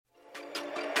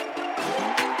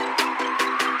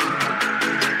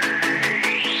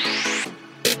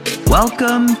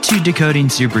Welcome to Decoding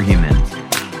Superhuman.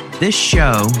 This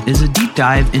show is a deep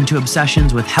dive into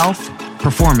obsessions with health,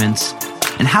 performance,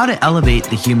 and how to elevate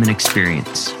the human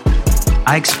experience.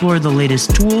 I explore the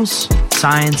latest tools,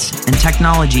 science, and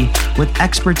technology with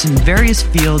experts in various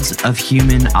fields of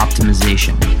human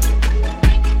optimization.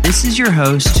 This is your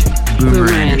host,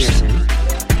 Boomer Anderson.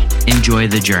 Enjoy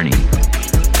the journey.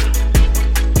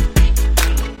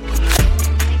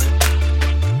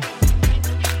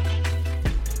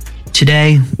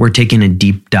 Today, we're taking a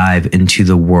deep dive into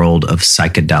the world of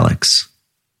psychedelics.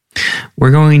 We're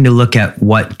going to look at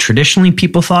what traditionally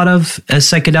people thought of as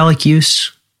psychedelic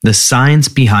use, the science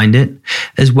behind it,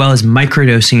 as well as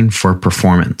microdosing for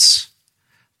performance.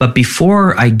 But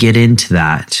before I get into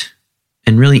that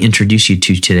and really introduce you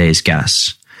to today's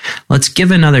guests, let's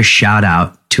give another shout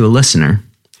out to a listener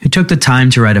who took the time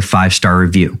to write a 5-star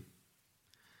review.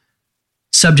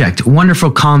 Subject, wonderful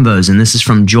combos, and this is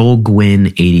from Joel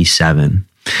Gwynn 87.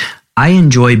 I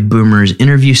enjoy Boomer's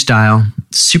interview style,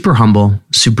 super humble,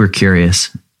 super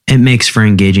curious. It makes for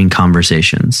engaging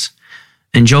conversations.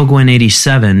 And Joel Gwynn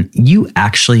 87, you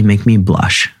actually make me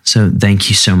blush, so thank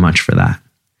you so much for that.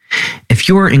 If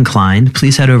you're inclined,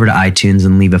 please head over to iTunes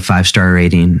and leave a 5-star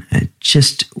rating,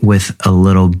 just with a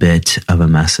little bit of a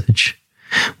message.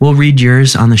 We'll read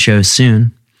yours on the show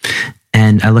soon.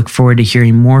 And I look forward to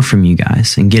hearing more from you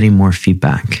guys and getting more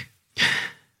feedback.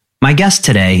 My guest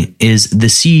today is the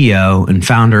CEO and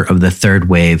founder of The Third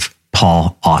Wave,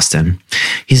 Paul Austin.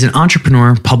 He's an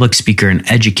entrepreneur, public speaker, and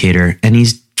educator, and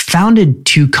he's founded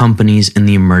 2 companies in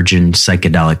the emerging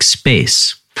psychedelic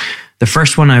space. The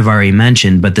first one I've already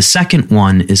mentioned, but the second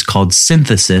one is called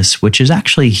Synthesis, which is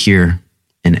actually here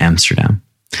in Amsterdam.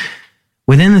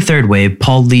 Within The Third Wave,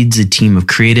 Paul leads a team of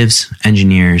creatives,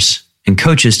 engineers, and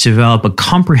coaches to develop a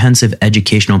comprehensive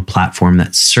educational platform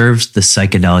that serves the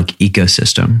psychedelic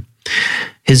ecosystem.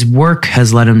 His work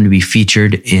has led him to be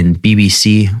featured in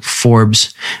BBC,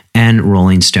 Forbes, and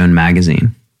Rolling Stone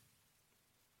magazine.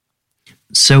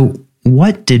 So,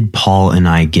 what did Paul and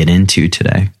I get into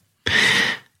today?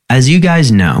 As you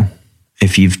guys know,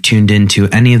 if you've tuned into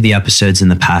any of the episodes in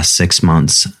the past 6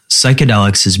 months,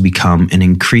 psychedelics has become an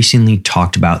increasingly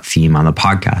talked about theme on the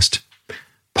podcast.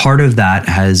 Part of that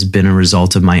has been a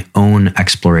result of my own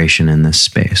exploration in this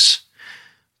space,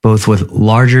 both with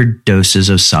larger doses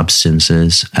of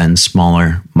substances and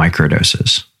smaller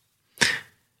microdoses.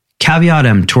 Caveat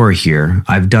emptor here,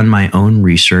 I've done my own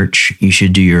research, you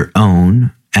should do your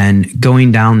own, and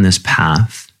going down this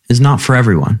path is not for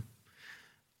everyone.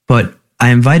 But I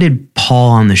invited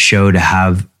Paul on the show to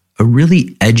have a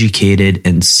really educated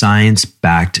and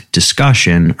science-backed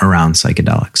discussion around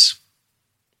psychedelics.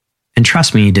 And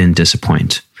trust me, he didn't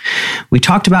disappoint. We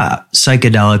talked about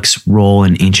psychedelics' role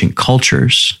in ancient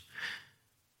cultures,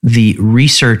 the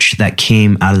research that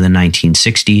came out of the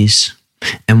 1960s,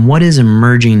 and what is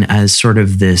emerging as sort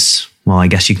of this, well, I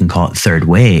guess you can call it third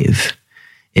wave,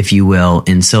 if you will,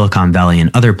 in Silicon Valley and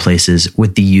other places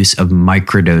with the use of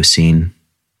microdosing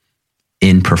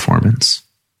in performance.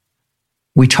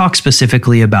 We talk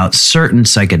specifically about certain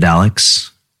psychedelics,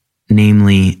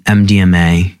 namely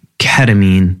MDMA,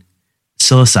 ketamine,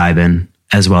 psilocybin,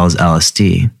 as well as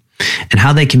LSD, and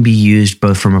how they can be used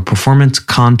both from a performance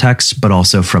context, but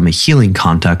also from a healing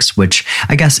context, which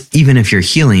I guess even if you're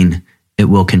healing, it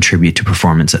will contribute to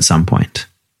performance at some point.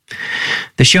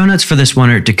 The show notes for this one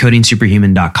are at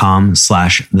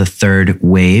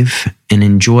decodingsuperhuman.com/the3rd-wave, and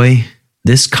enjoy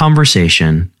this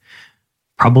conversation,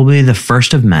 probably the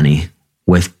first of many,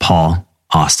 with Paul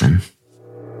Austin.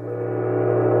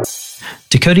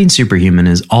 Decoding Superhuman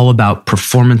is all about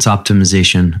performance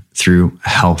optimization through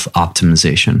health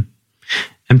optimization.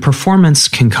 And performance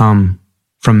can come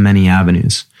from many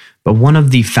avenues. But one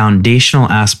of the foundational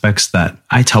aspects that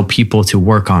I tell people to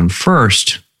work on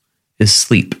first is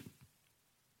sleep.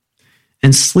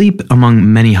 And sleep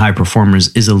among many high performers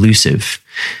is elusive.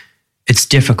 It's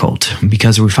difficult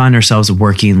because we find ourselves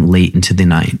working late into the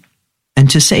night. And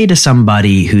to say to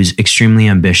somebody who's extremely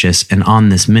ambitious and on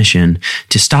this mission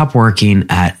to stop working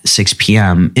at 6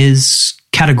 p.m. is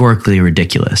categorically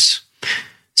ridiculous.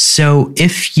 So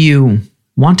if you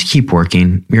want to keep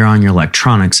working, you're on your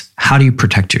electronics, how do you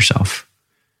protect yourself?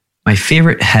 My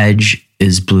favorite hedge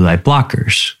is blue light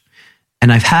blockers.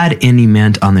 And I've had Andy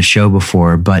Mant on the show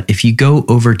before, but if you go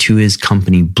over to his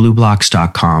company,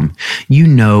 blueblocks.com, you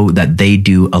know that they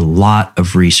do a lot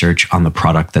of research on the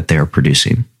product that they are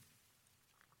producing.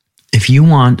 If you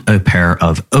want a pair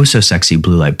of oh-so-sexy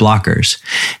blue light blockers,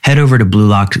 head over to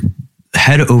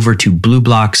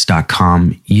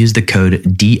blueblocks.com, use the code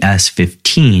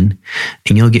DS15,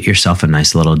 and you'll get yourself a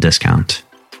nice little discount.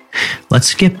 Let's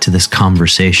skip to this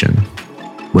conversation.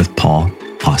 with Paul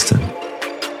Austin.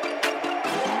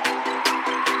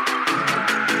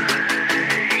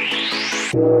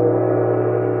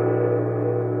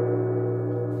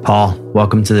 Paul,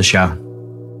 welcome to the show.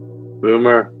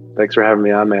 Boomer, thanks for having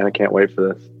me on, man. I can't wait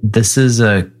for this. This is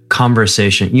a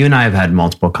conversation. You and I have had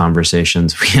multiple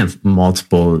conversations. We have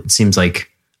multiple, it seems like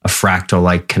a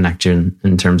fractal-like connection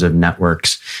in terms of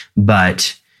networks.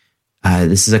 But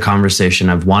this is a conversation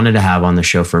I've wanted to have on the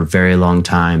show for a very long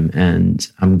time. And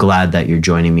I'm glad that you're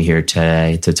joining me here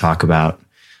today to talk about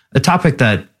a topic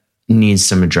that needs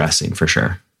some addressing for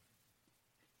sure.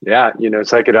 Yeah,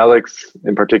 psychedelics,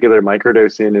 in particular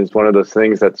microdosing, is one of those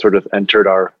things that sort of entered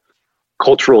our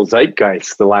cultural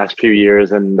zeitgeist the last few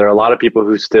years. And there are a lot of people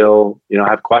who still,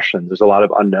 have questions. There's a lot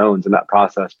of unknowns in that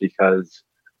process because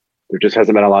there just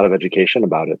hasn't been a lot of education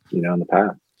about it, in the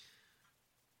past.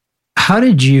 How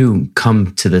did you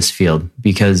come to this field?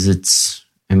 Because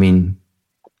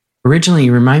originally,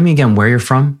 remind me again where you're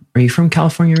from. Are you from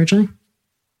California originally?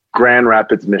 Grand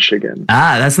Rapids, Michigan.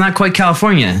 That's not quite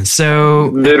California.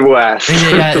 So Midwest.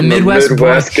 Yeah, Midwest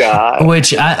boy, guy.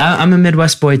 Which I'm a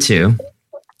Midwest boy too.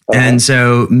 And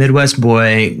so Midwest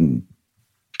boy,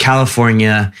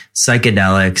 California,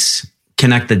 psychedelics,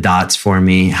 connect the dots for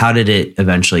me. How did it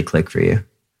eventually click for you?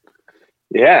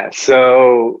 Yeah.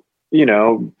 So,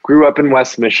 grew up in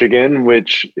West Michigan,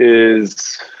 which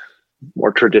is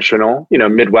more traditional,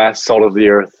 Midwest, salt of the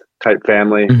earth type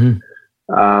family.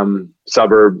 Mm-hmm.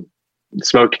 Suburb,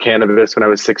 smoked cannabis when I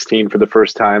was 16 for the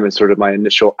first time as sort of my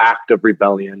initial act of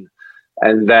rebellion.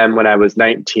 And then when I was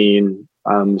 19,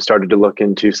 started to look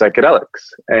into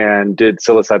psychedelics and did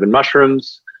psilocybin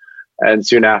mushrooms. And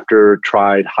soon after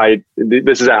tried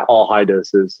this is at all high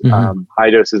doses, high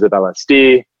doses of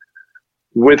LSD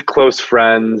with close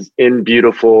friends in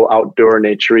beautiful outdoor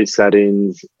naturey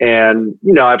settings. And,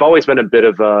 I've always been a bit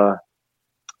of a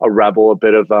rebel, a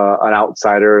bit of an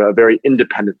outsider, a very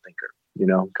independent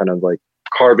thinker, kind of like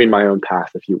carving my own path,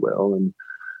 if you will. And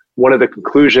one of the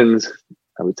conclusions,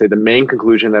 I would say the main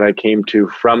conclusion that I came to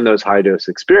from those high dose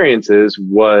experiences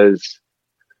was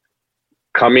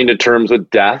coming to terms with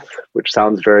death, which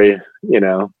sounds very,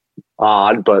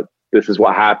 odd, but this is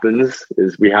what happens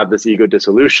is we have this ego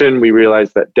dissolution. We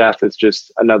realize that death is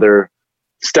just another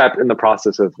step in the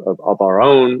process of our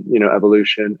own,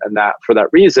 evolution. And that for that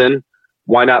reason,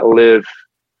 why not live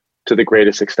to the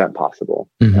greatest extent possible?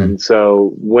 Mm-hmm. And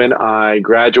so when I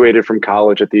graduated from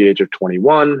college at the age of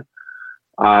 21,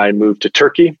 I moved to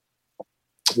Turkey,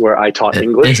 where I taught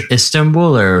English.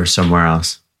 Istanbul or somewhere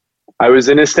else? I was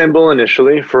in Istanbul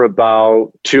initially for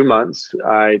about 2 months.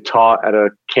 I taught at a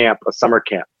summer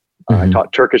camp. Mm-hmm. I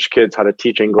taught Turkish kids how to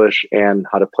teach English and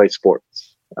how to play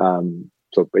sports.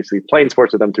 So basically playing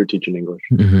sports with them through teaching English.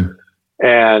 Mm-hmm.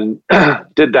 And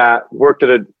did that, worked at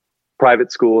a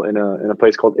private school in a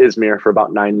place called Izmir for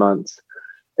about 9 months.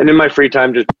 And in my free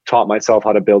time, just taught myself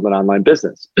how to build an online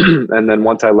business. And then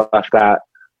once I left that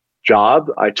job,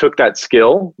 I took that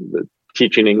skill,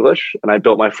 teaching English, and I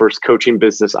built my first coaching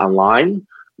business online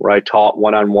where I taught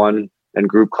one-on-one and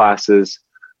group classes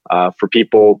for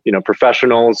people,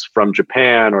 professionals from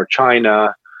Japan or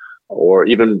China, or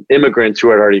even immigrants who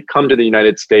had already come to the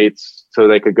United States so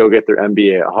they could go get their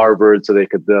MBA at Harvard, so they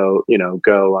could go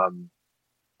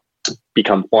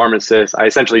become pharmacists. I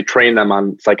essentially trained them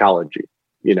on psychology,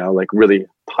 like really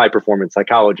high performance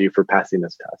psychology for passing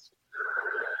this test.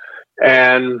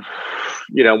 And,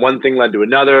 one thing led to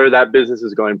another. That business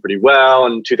is going pretty well.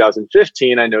 In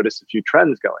 2015, I noticed a few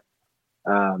trends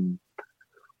going.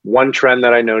 One trend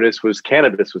that I noticed was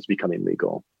cannabis was becoming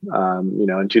legal.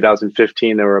 In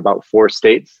 2015, there were about 4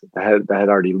 states that had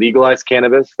already legalized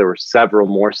cannabis. There were several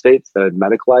more states that had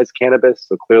medicalized cannabis.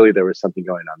 So clearly there was something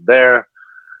going on there.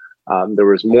 There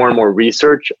was more and more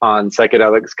research on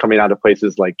psychedelics coming out of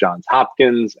places like Johns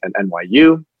Hopkins and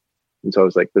NYU. And so I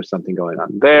was like, there's something going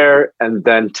on there. And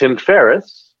then Tim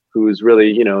Ferriss, who is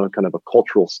really, kind of a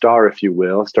cultural star, if you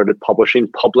will, started publishing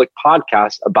public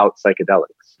podcasts about psychedelics,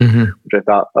 which I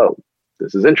thought, oh,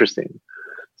 this is interesting.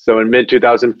 So in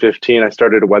mid-2015, I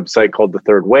started a website called The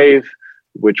Third Wave,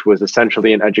 which was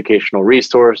essentially an educational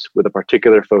resource with a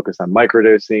particular focus on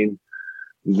microdosing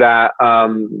that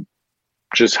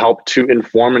just helped to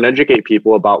inform and educate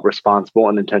people about responsible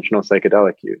and intentional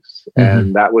psychedelic use. Mm-hmm.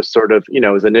 And that was sort of, it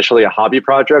was initially a hobby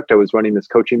project. I was running this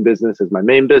coaching business as my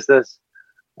main business.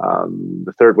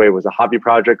 The Third Wave was a hobby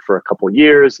project for a couple of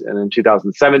years. And in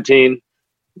 2017,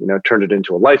 turned it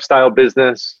into a lifestyle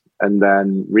business. And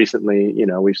then recently,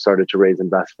 we've started to raise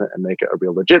investment and make it a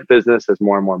real legit business as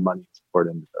more and more money is poured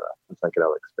into the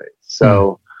psychedelic space.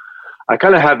 So I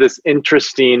kind of have this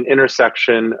interesting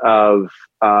intersection of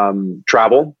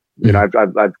travel, You know,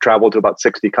 I've traveled to about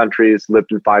 60 countries,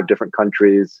 lived in 5 different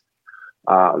countries,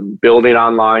 building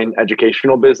online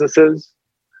educational businesses,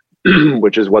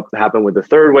 which is what happened with the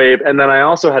third wave. And then I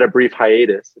also had a brief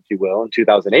hiatus, if you will, in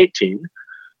 2018.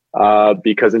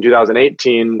 Because in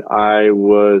 2018, I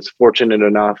was fortunate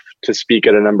enough to speak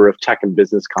at a number of tech and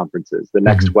business conferences, the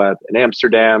Next Web in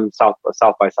Amsterdam, South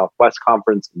by Southwest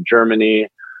conference in Germany,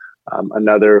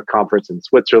 another conference in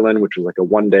Switzerland, which was like a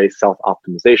one-day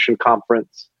self-optimization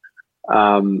conference.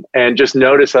 And just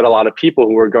noticed that a lot of people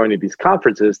who were going to these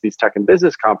conferences, these tech and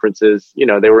business conferences, you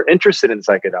know, they were interested in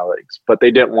psychedelics, but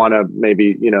they didn't want to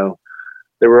maybe, you know,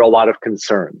 there were a lot of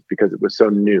concerns because it was so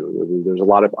new. There's a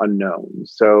lot of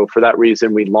unknowns. So for that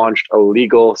reason, we launched a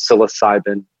legal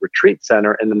psilocybin retreat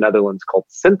center in the Netherlands called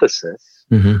Synthesis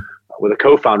with a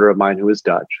co-founder of mine who is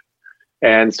Dutch,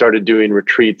 and started doing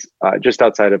retreats just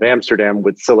outside of Amsterdam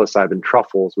with psilocybin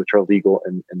truffles, which are legal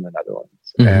in the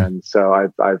Netherlands. And so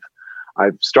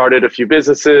I've started a few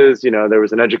businesses. You know, there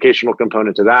was an educational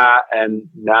component to that. And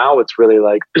now it's really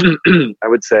like, I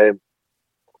would say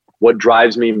what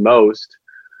drives me most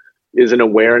is an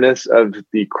awareness of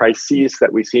the crises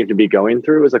that we seem to be going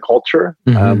through as a culture.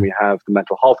 We have the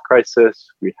mental health crisis.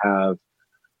 We have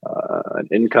an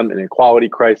income inequality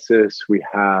crisis. We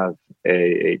have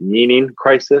a meaning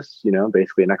crisis, you know,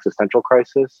 basically an existential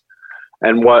crisis.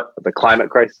 And what the climate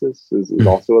crisis is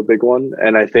also a big one.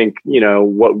 And I think, you know,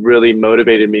 what really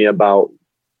motivated me about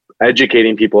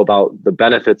educating people about the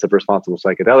benefits of responsible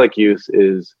psychedelic use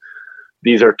is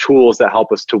these are tools that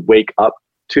help us to wake up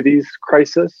to these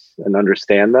crises and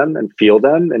understand them and feel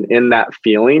them. And in that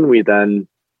feeling, we then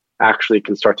actually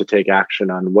can start to take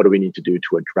action on what do we need to do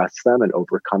to address them and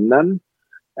overcome them.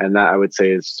 And that, I would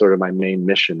say, is sort of my main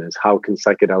mission, is how can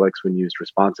psychedelics, when used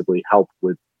responsibly, help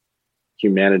with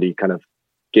humanity kind of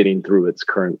getting through its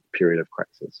current period of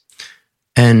crisis.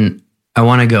 And I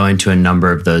want to go into a number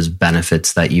of those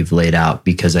benefits that you've laid out,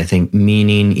 because I think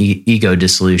meaning, ego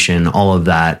dissolution, all of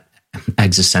that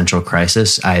existential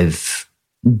crisis, I've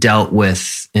dealt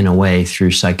with in a way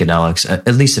through psychedelics,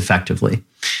 at least effectively.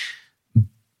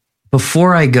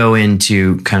 Before I go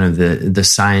into kind of the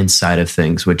science side of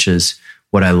things, which is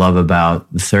what I love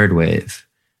about the third wave,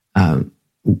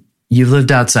 you've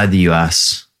lived outside the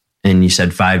US and you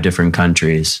said 5 different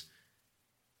countries.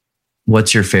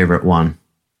 What's your favorite one?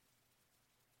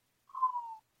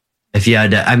 If you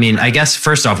had to, I mean, I guess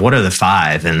first off, what are the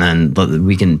 5? And then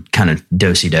we can kind of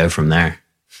do from there.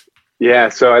 Yeah,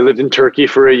 so I lived in Turkey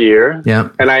for a year. Yeah.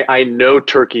 And I know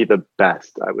Turkey the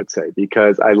best, I would say,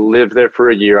 because I lived there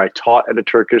for a year. I taught at a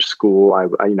Turkish school. I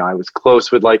was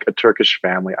close with like a Turkish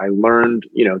family. I learned,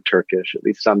 you know, Turkish, at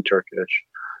least some Turkish.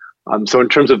 So in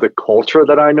terms of the culture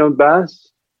that I know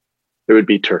best, it would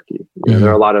be Turkey. You know, there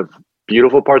are a lot of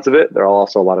beautiful parts of it. There are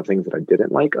also a lot of things that I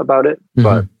didn't like about it,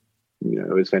 but you know,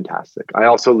 it was fantastic. I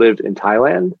also lived in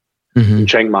Thailand, in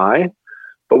Chiang Mai.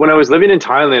 But when I was living in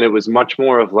Thailand, it was much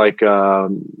more of like, I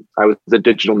was a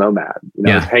digital nomad. You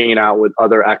know, I was hanging out with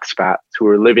other expats who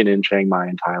were living in Chiang Mai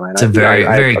in Thailand. It's a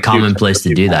very common place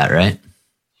to do that, right?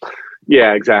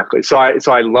 Yeah, exactly. So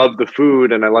I loved the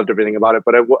food and I loved everything about it,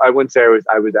 but I wouldn't say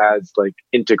I was as like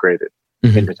integrated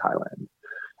into Thailand.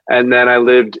 And then I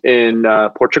lived in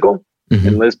Portugal,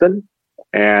 in Lisbon,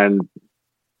 and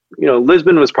you know,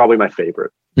 Lisbon was probably my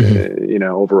favorite, you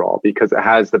know, overall, because it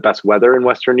has the best weather in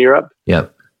Western Europe.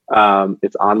 Yep.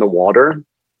 It's on the water.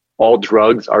 All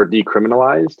drugs are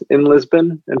decriminalized in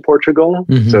Lisbon in Portugal.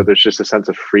 So there's just a sense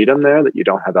of freedom there that you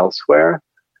don't have elsewhere.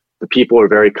 The people are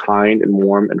very kind and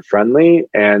warm and friendly.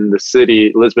 And the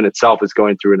city, Lisbon itself, is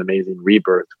going through an amazing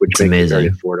rebirth, which makes it very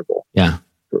affordable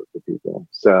for people.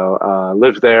 So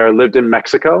lived there, lived in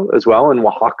Mexico as well, in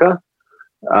Oaxaca.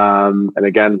 And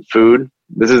again, food.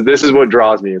 This is what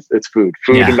draws me. It's food.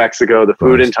 Food in Mexico, the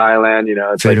food in Thailand, you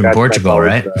know. It's food in Portugal,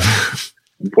 right?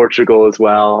 In Portugal as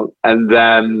well. And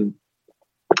then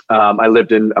I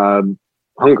lived in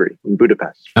Hungary, in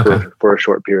Budapest, for a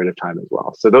short period of time as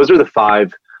well. So those are the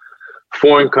 5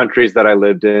 foreign countries that I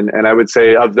lived in. And I would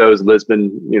say of those,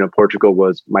 Lisbon, you know, Portugal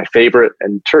was my favorite,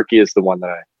 and Turkey is the one that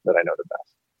I know the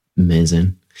best.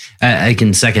 Amazing. I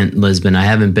can second Lisbon. I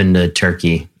haven't been to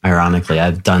Turkey, ironically.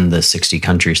 I've done the 60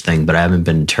 countries thing, but I haven't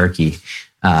been to Turkey.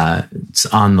 It's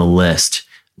on the list.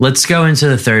 Let's go into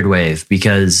the third wave,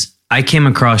 because I came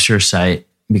across your site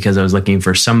because I was looking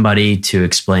for somebody to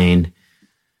explain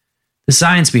the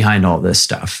science behind all this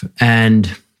stuff.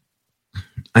 And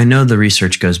I know the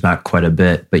research goes back quite a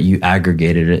bit, but you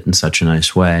aggregated it in such a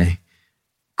nice way.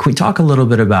 Can we talk a little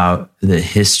bit about the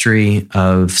history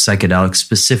of psychedelics,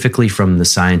 specifically from the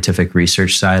scientific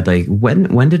research side? Like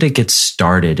when did it get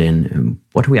started, and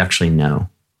what do we actually know?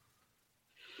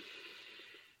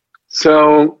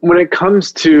 So when it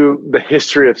comes to the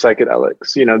history of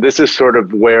psychedelics, this is sort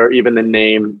of where even the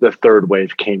name, the third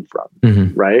wave, came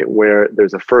from, right? Where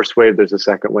there's a first wave, there's a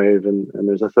second wave, and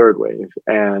there's a third wave.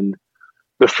 And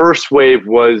the first wave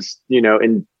was,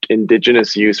 in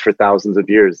indigenous use for thousands of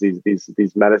years.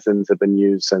 These medicines have been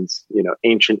used since,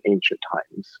 ancient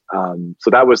times. So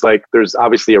that was like, there's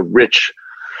obviously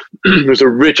there's a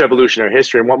rich evolutionary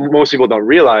history. And what most people don't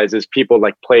realize is people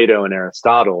like Plato and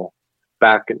Aristotle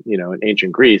back, in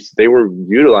ancient Greece, they were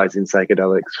utilizing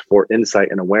psychedelics for insight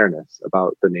and awareness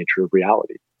about the nature of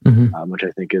reality, which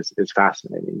I think is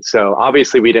fascinating. So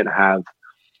obviously we didn't have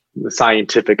the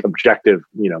scientific objective,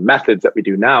 methods that we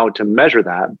do now to measure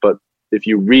that. But if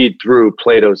you read through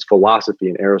Plato's philosophy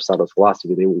and Aristotle's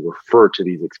philosophy, they will refer to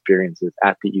these experiences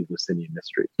at the Eleusinian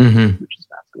Mysteries, which is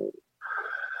fascinating.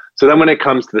 So then when it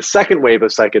comes to the second wave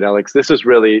of psychedelics, this is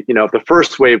really, the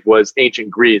first wave was ancient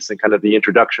Greece and kind of the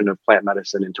introduction of plant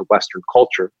medicine into Western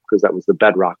culture, because that was the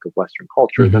bedrock of Western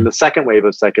culture. Then the second wave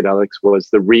of psychedelics was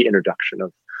the reintroduction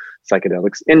of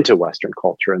psychedelics into Western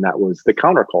culture. And that was the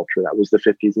counterculture. That was the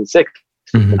 50s and 60s.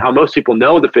 And how most people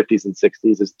know the 50s and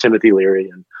 60s is Timothy Leary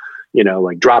and,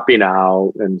 like dropping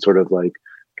out and sort of like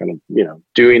kind of,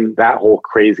 doing that whole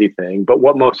crazy thing. But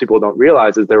what most people don't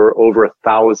realize is there were over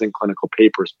 1,000 clinical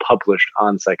papers published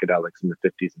on psychedelics in the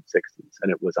 50s and 60s.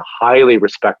 And it was a highly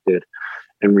respected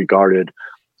and regarded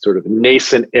sort of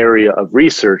nascent area of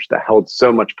research that held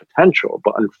so much potential.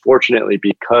 But unfortunately,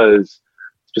 because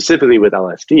specifically with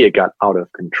LSD, it got out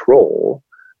of control,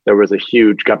 there was a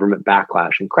huge government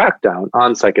backlash and crackdown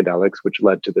on psychedelics, which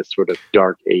led to this sort of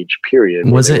dark age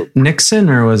period. Was it Nixon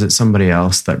or was it somebody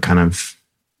else that kind of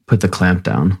put the clamp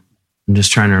down? I'm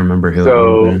just trying to remember who.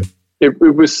 So it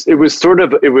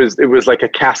was like a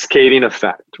cascading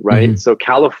effect, right? So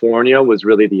California was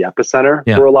really the epicenter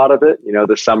for a lot of it.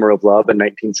 The Summer of Love in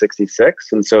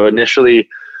 1966, and so initially,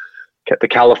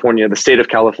 the state of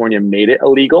California made it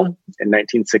illegal in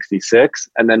 1966,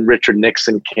 and then Richard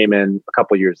Nixon came in a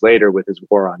couple of years later with his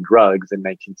war on drugs in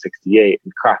 1968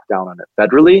 and cracked down on it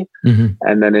federally.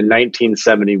 And then in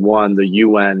 1971, the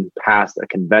UN passed a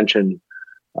convention.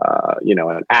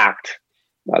 An act,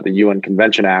 the UN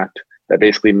Convention Act, that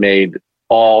basically made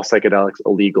all psychedelics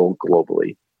illegal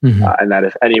globally. And that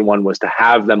if anyone was to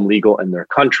have them legal in their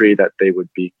country, that they would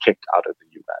be kicked out of the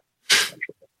UN.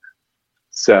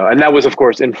 So, and that was, of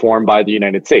course, informed by the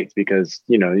United States because,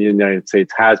 the United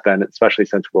States has been, especially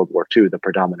since World War II, the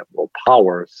predominant world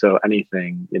power. So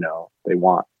anything, they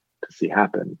want to see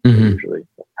happen usually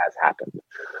has happened.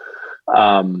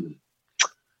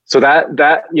 So that,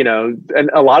 and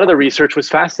a lot of the research was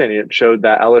fascinating. It showed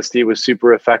that LSD was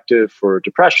super effective for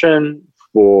depression,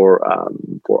 for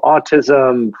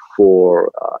autism,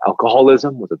 for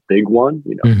alcoholism was a big one,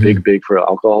 big for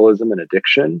alcoholism and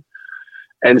addiction.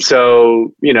 And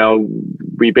so,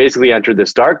 we basically entered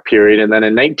this dark period. And then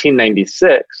in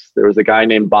 1996, there was a guy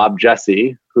named Bob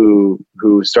Jesse who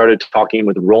started talking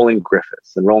with Roland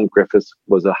Griffiths. And Roland Griffiths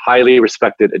was a highly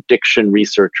respected addiction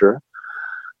researcher.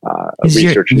 He's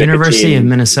University of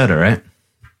Minnesota, right?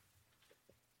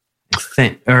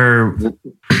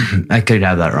 I could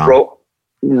have that wrong.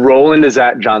 Roland is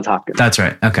at Johns Hopkins. That's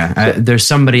right. Okay. There's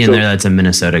somebody in there that's a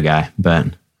Minnesota guy, but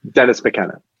Dennis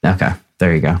McKenna. Okay.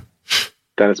 There you go.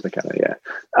 Dennis McKenna. Yeah.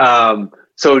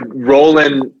 So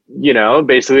Roland,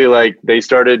 basically like they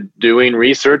started doing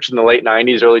research in the late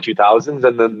 90s, early 2000s.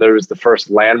 And then there was the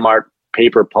first landmark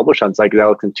paper published on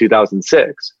psychedelics in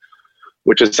 2006.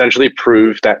 Which essentially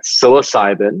proved that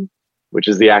psilocybin, which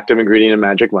is the active ingredient in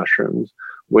magic mushrooms,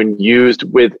 when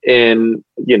used within,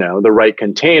 the right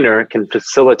container, can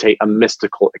facilitate a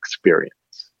mystical experience.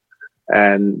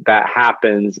 And that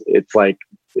happens, it's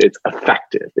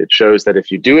effective. It shows that if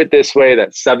you do it this way,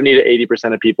 that 70 to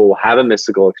 80% of people will have a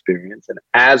mystical experience. And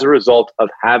as a result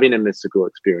of having a mystical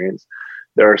experience,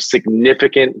 there are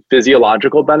significant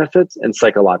physiological benefits and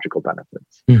psychological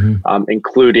benefits,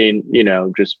 including,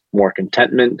 just more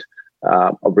contentment,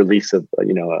 a release of, a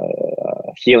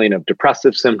healing of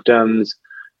depressive symptoms,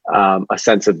 a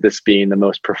sense of this being the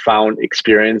most profound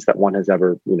experience that one has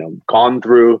ever, gone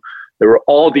through. There were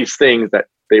all these things that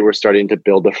they were starting to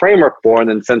build a framework for. And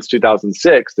then since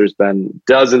 2006, there's been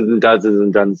dozens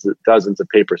and dozens of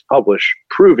papers published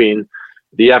proving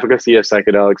the efficacy of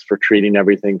psychedelics for treating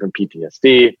everything from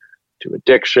PTSD to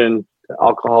addiction, to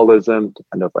alcoholism, to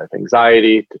end-of-life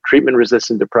anxiety, to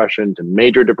treatment-resistant depression, to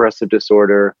major depressive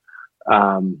disorder.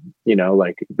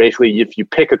 Basically, if you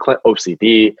pick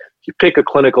OCD, if you pick a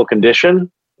clinical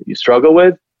condition that you struggle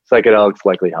with, psychedelics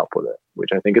likely help with it,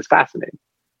 which I think is fascinating.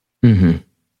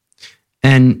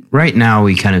 And right now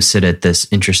we kind of sit at this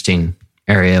interesting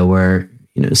area where,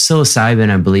 psilocybin,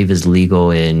 I believe, is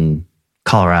legal in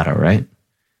Colorado, right?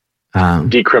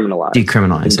 Decriminalized.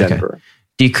 Decriminalized. In Denver.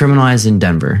 Okay. Decriminalized in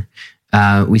Denver.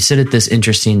 We sit at this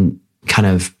interesting kind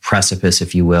of precipice,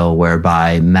 if you will,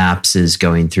 whereby MAPS is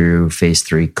going through phase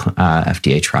 3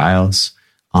 FDA trials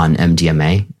on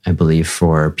MDMA, I believe,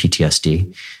 for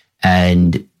PTSD.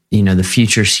 And, the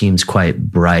future seems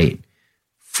quite bright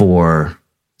for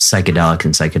psychedelic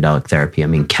and psychedelic therapy. I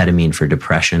mean, ketamine for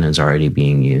depression is already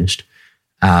being used.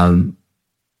 When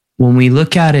we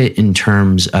look at it in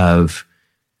terms of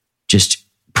just,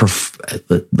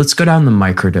 let's go down the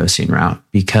microdosing route,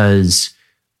 because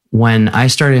when I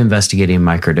started investigating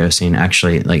microdosing,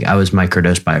 actually, like I was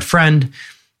microdosed by a friend,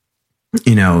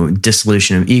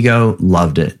 dissolution of ego,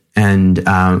 loved it. And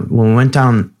when we went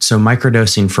down, so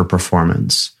microdosing for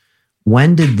performance,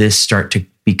 when did this start to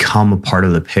become a part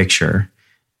of the picture?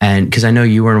 And because I know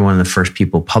you were one of the first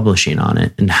people publishing on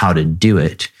it and how to do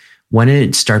it, when did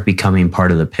it start becoming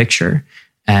part of the picture?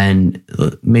 And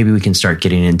maybe we can start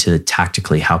getting into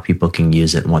tactically how people can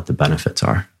use it and what the benefits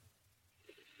are.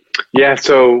 Yeah.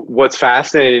 So what's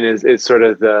fascinating is sort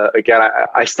of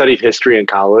I studied history in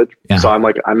college. Yeah. So I'm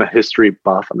a history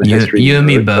buff. I'm a history. You and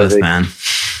me both, man.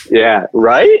 Yeah.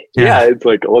 Right. Yeah. It's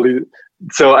like all these.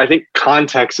 So I think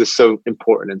context is so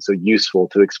important and so useful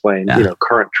to explain,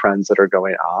 current trends that are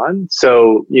going on.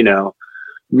 So,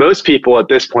 most people at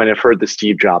this point have heard the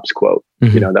Steve Jobs quote,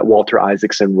 that Walter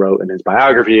Isaacson wrote in his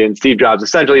biography. And Steve Jobs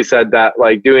essentially said that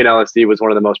doing LSD was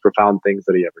one of the most profound things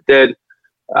that he ever did.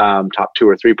 Top 2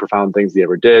 or 3 profound things he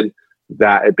ever did,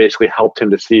 that it basically helped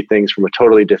him to see things from a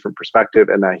totally different perspective,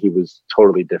 and that he was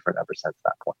totally different ever since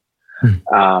that point.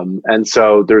 And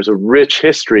so there's a rich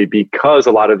history because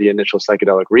a lot of the initial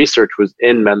psychedelic research was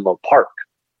in Menlo Park,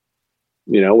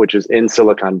 which is in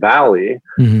Silicon Valley.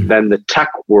 Then the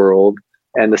tech world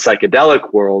and the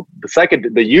psychedelic world,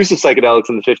 the use of psychedelics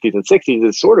in the 50s and 60s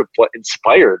is sort of what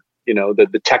inspired,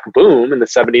 the tech boom in the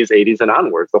 70s, 80s, and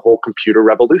onwards, the whole computer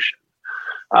revolution.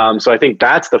 So I think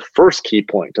that's the first key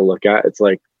point to look at. It's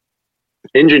like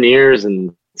engineers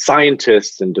and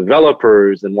scientists and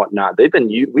developers and whatnot,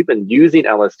 we've been using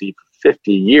LSD for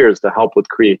 50 years to help with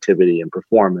creativity and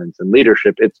performance and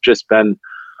leadership. It's just been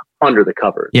under the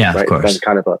covers. Yeah, right? Of course. It's been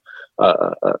kind of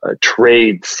a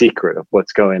trade secret of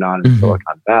what's going on in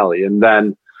Silicon Valley. And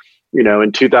then,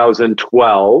 in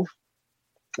 2012,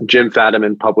 Jim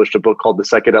Fadiman published a book called The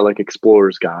Psychedelic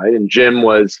Explorer's Guide. And Jim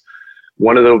was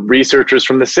one of the researchers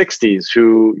from the 60s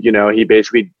who, he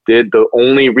basically did the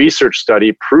only research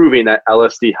study proving that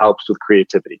LSD helps with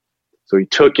creativity. So he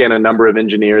took in a number of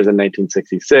engineers in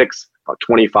 1966, about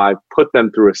 25, put them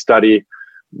through a study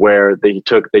where they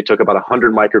took about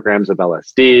 100 micrograms of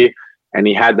LSD, and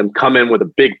he had them come in with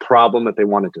a big problem that they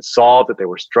wanted to solve, that they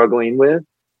were struggling with.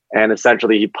 And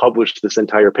essentially he published this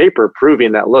entire paper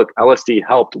proving that, look, LSD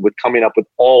helped with coming up with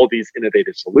all these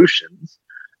innovative solutions.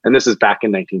 And this is back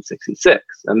in 1966.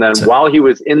 And then while he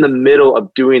was in the middle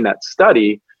of doing that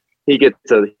study, he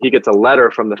gets a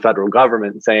letter from the federal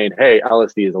government saying, hey,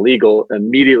 LSD is illegal,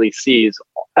 immediately sees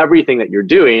everything that you're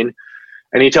doing.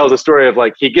 And he tells a story of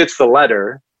he gets the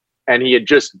letter and he had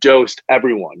just dosed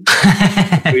everyone.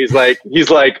 So he's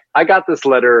like, I got this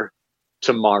letter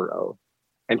tomorrow,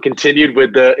 and continued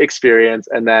with the experience.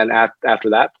 And then after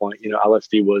that point,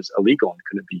 LSD was illegal and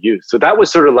couldn't be used. So that was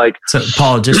sort of So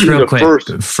Paul, just real quick,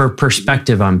 for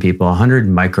perspective on people, 100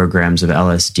 micrograms of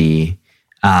LSD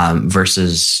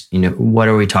versus, what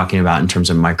are we talking about in terms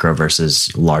of micro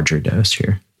versus larger dose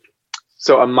here?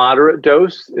 So a moderate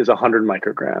dose is 100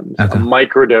 micrograms. Okay. A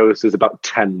microdose is about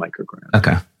 10 micrograms.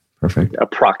 Okay, perfect.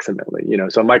 Approximately,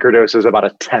 so a microdose is about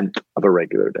a tenth of a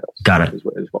regular dose. Got it. Is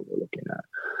what we're looking at.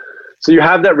 So you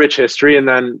have that rich history. And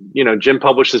then, Jim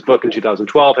published his book in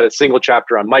 2012, had a single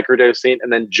chapter on microdosing.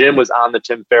 And then Jim was on the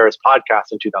Tim Ferriss podcast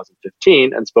in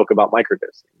 2015 and spoke about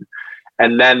microdosing.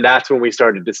 And then that's when we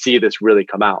started to see this really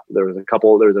come out. There was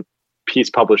a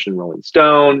piece published in Rolling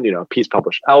Stone, a piece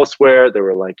published elsewhere. They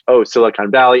were like, oh,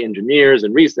 Silicon Valley engineers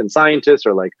and scientists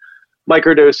are like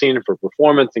microdosing for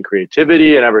performance and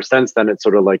creativity. And ever since then, it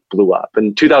sort of blew up.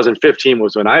 And 2015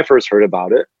 was when I first heard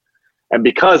about it. And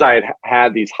because I had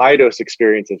had these high dose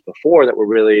experiences before that were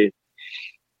really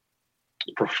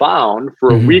profound,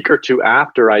 for a week or two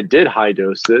after I did high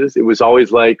doses, it was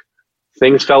always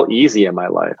things felt easy in my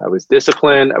life. I was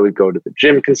disciplined. I would go to the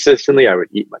gym consistently. I would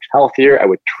eat much healthier. I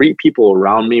would treat people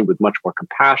around me with much more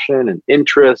compassion and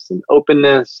interest and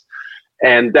openness.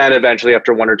 And then eventually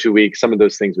after 1 or 2 weeks, some of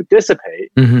those things would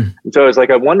dissipate. And so I was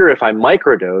I wonder if I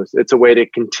microdose, it's a way to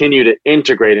continue to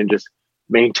integrate and just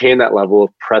maintain that level of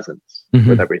presence.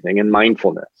 with everything and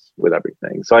mindfulness with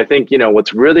everything. So I think,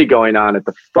 what's really going on at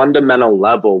the fundamental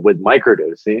level with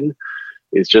microdosing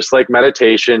is just like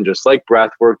meditation, just like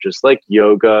breath work, just like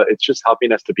yoga. It's just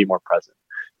helping us to be more present.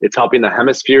 It's helping the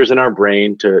hemispheres in our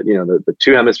brain to, the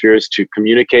two hemispheres to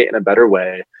communicate in a better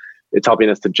way. It's helping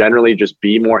us to generally just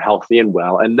be more healthy and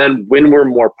well. And then when we're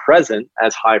more present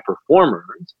as high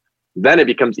performers, then it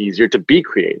becomes easier to be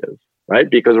creative, right?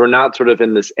 Because we're not sort of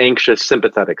in this anxious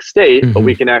sympathetic state, but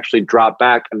we can actually drop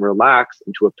back and relax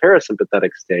into a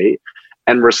parasympathetic state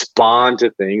and respond to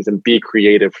things and be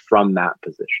creative from that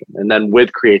position. And then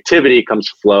with creativity comes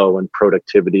flow and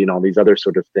productivity and all these other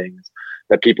sort of things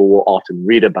that people will often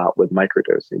read about with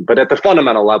microdosing. But at the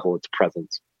fundamental level, it's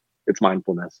presence, it's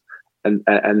mindfulness. And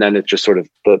then it's just sort of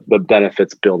the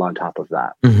benefits build on top of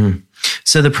that.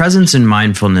 So the presence and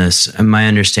mindfulness, my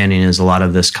understanding is a lot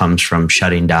of this comes from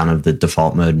shutting down of the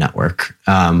default mode network,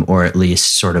 or at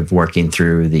least sort of working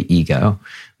through the ego.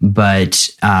 But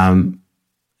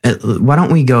why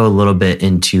don't we go a little bit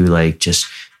into like just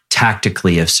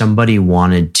tactically, if somebody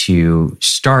wanted to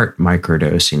start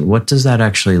microdosing, what does that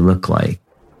actually look like?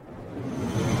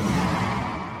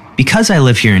 Because I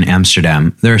live here in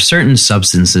Amsterdam, there are certain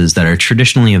substances that are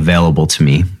traditionally available to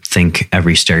me, think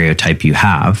every stereotype you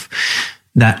have,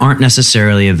 that aren't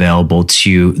necessarily available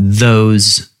to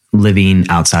those living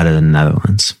outside of the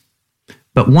Netherlands.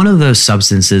 But one of those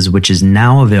substances, which is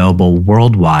now available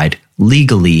worldwide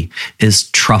legally, is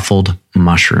truffled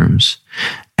mushrooms.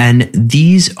 And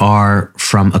these are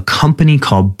from a company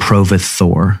called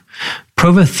Provathor.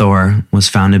 Provathor was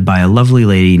founded by a lovely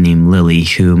lady named Lily,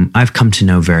 whom I've come to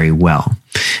know very well.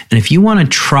 And if you want to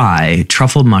try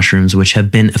truffled mushrooms, which have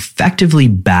been effectively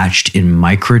batched in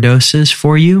microdoses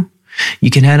for you, you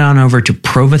can head on over to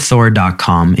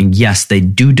provathor.com. And yes, they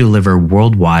do deliver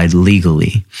worldwide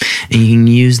legally. And you can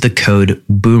use the code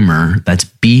BOOMER, that's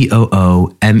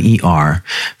BOOMER,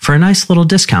 for a nice little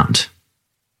discount.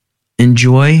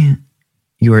 Enjoy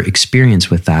your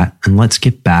experience with that. And let's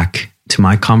get back to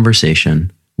my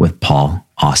conversation with Paul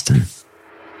Austin.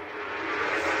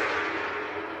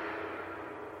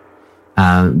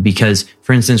 Because,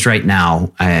 for instance, right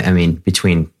now, I mean,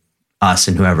 between us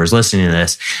and whoever's listening to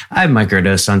this, I have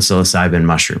microdosed on psilocybin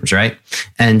mushrooms, right?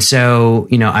 And so,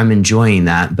 I'm enjoying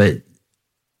that. But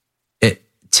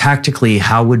tactically,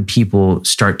 how would people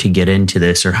start to get into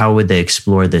this, or how would they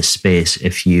explore this space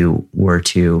if you were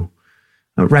to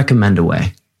recommend a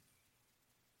way?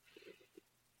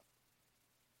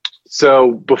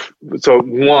 So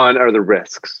one are the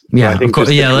risks. Yeah, I think of course.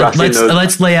 Yeah,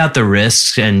 let's lay out the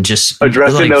risks and just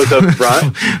addressing those up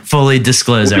front. Fully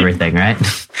disclose everything, right?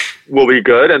 Will be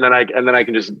good, and then I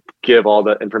can just give all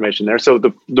the information there. So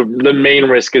the main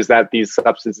risk is that these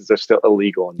substances are still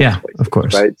illegal in these places, of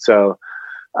course, right? So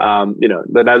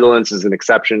the Netherlands is an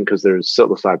exception because there's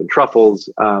psilocybin truffles,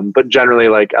 but generally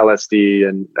like LSD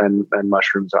and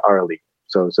mushrooms are illegal.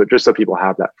 So just so people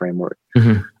have that framework.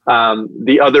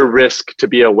 The other risk to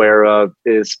be aware of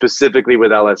is specifically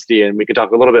with LSD, and we can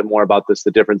talk a little bit more about this,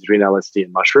 the difference between LSD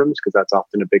and mushrooms, because that's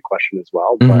often a big question as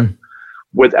well. But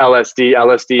with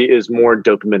LSD is more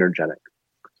dopaminergic.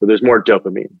 So there's more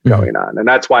dopamine going on. And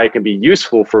that's why it can be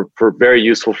useful very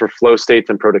useful for flow states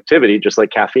and productivity, just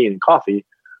like caffeine and coffee.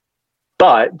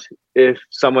 But if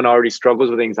someone already struggles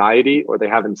with anxiety, or they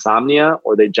have insomnia,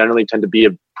 or they generally tend to be a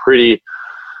pretty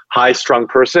high-strung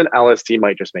person, LSD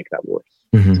might just make that worse.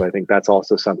 So I think that's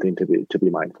also something to be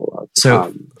mindful of.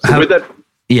 So with that,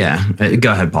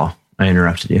 go ahead, Paul. I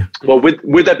interrupted you. Well,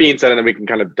 with that being said, and then we can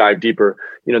kind of dive deeper.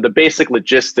 The basic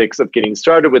logistics of getting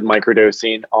started with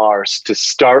microdosing are to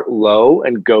start low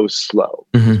and go slow.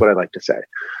 That's what I like to say.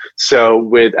 So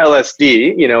with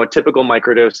LSD, a typical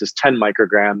microdose is 10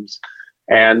 micrograms.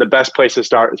 And the best place to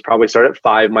start is probably start at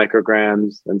 5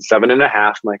 micrograms, then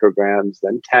 7.5 micrograms,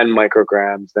 then 10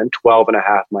 micrograms, then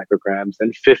 12.5 micrograms,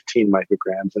 then 15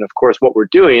 micrograms. And of course, what we're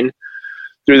doing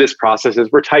through this process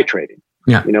is we're titrating.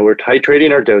 Yeah. We're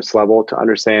titrating our dose level to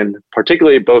understand,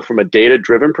 particularly both from a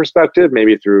data-driven perspective,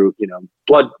 maybe through,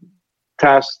 blood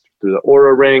tests, through the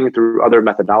Oura ring, through other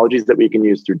methodologies that we can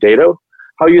use through data,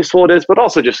 how useful it is, but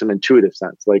also just an intuitive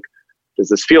sense. Like, does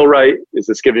this feel right? Is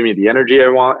this giving me the energy I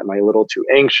want? Am I a little too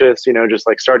anxious? Just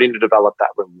like starting to develop that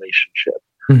relationship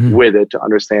with it to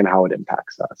understand how it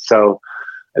impacts us. So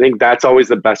I think that's always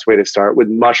the best way to start. With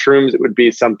mushrooms, it would be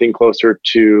something closer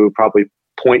to probably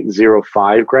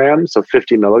 0.05 grams. So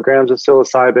 50 milligrams of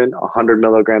psilocybin, 100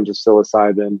 milligrams of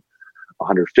psilocybin,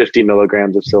 150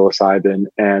 milligrams of psilocybin.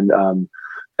 And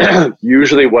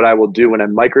usually what I will do when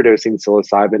I'm microdosing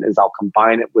psilocybin is I'll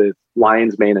combine it with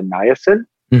lion's mane and niacin.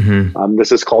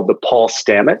 This is called the Paul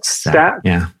Stamets stack.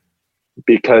 Yeah.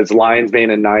 because lion's mane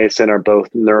and niacin are both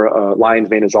lion's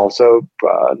mane is also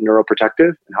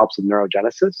neuroprotective and helps with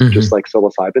neurogenesis, just like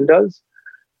psilocybin does.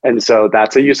 And so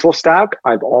that's a useful stack.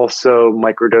 I've also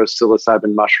microdosed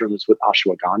psilocybin mushrooms with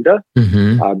ashwagandha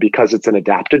because it's an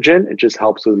adaptogen. It just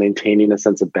helps with maintaining a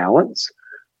sense of balance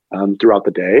throughout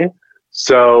the day.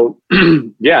 So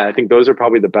yeah, I think those are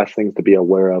probably the best things to be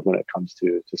aware of when it comes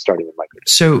to starting with microdosing.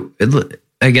 So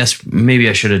I guess maybe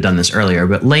I should have done this earlier,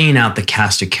 but laying out the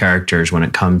cast of characters when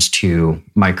it comes to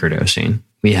microdosing,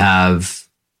 we have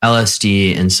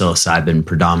LSD and psilocybin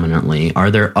predominantly. Are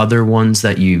there other ones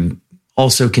that you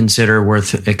also consider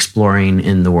worth exploring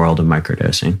in the world of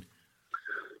microdosing?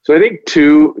 So I think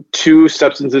two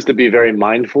substances to be very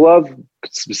mindful of,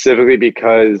 specifically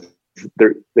because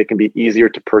they can be easier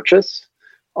to purchase,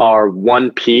 are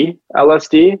 1P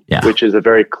LSD, which is a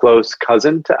very close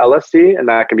cousin to LSD, and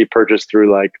that can be purchased through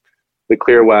like the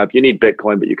clear web. You need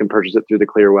Bitcoin, but you can purchase it through the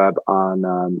clear web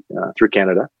on through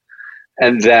Canada.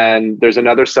 And then there's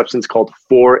another substance called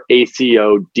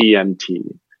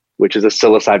 4-ACO-DMT, which is a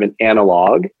psilocybin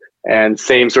analog. And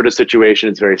same sort of situation.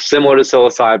 It's very similar to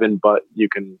psilocybin, but you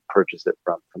can purchase it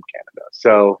from Canada.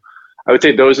 So I would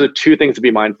say those are two things to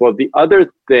be mindful of. The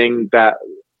other thing that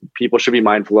people should be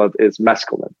mindful of is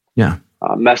mescaline. Yeah.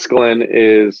 Mescaline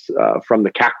is from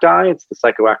the cacti. It's the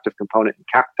psychoactive component in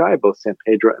cacti, both San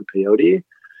Pedro and peyote.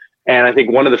 And I think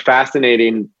one of the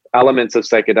fascinating elements of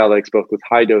psychedelics, both with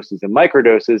high doses and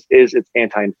microdoses, is its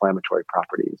anti-inflammatory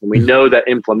properties. And we know that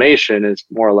inflammation is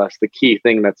more or less the key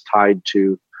thing that's tied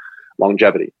to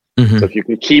longevity. So if you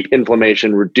can keep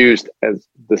inflammation reduced, as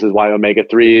this is why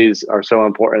omega-3s are so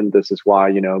important. This is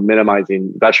why,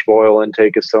 minimizing vegetable oil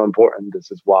intake is so important. This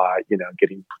is why,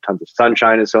 getting tons of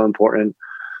sunshine is so important.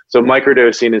 So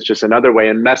microdosing is just another way.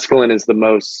 And mescaline is the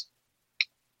most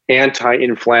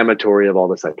anti-inflammatory of all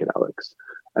the psychedelics.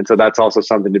 And so that's also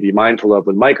something to be mindful of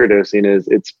with microdosing is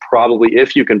it's probably,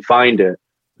 if you can find it,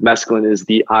 mescaline is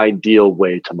the ideal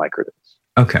way to microdose.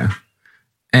 Okay.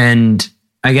 And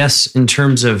I guess in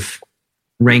terms of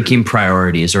ranking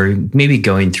priorities or maybe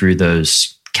going through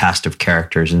those cast of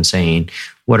characters and saying,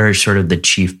 what are sort of the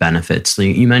chief benefits?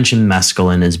 You mentioned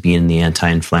mescaline as being the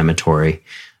anti-inflammatory.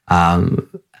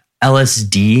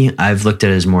 LSD, I've looked at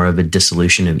as more of a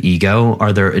dissolution of ego.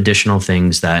 Are there additional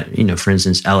things that, for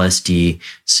instance, LSD,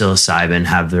 psilocybin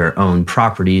have their own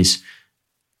properties,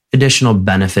 additional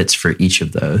benefits for each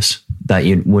of those that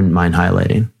you wouldn't mind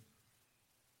highlighting?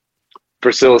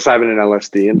 For psilocybin and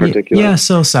LSD in particular? Yeah,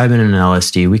 psilocybin and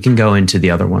LSD. We can go into the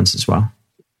other ones as well.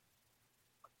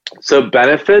 So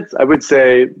benefits, I would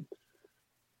say,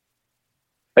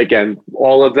 again,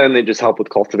 all of them, they just help with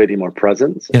cultivating more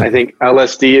presence. Yeah. I think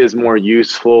LSD is more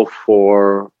useful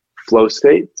for flow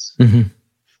states,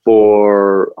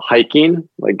 for hiking,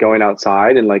 like going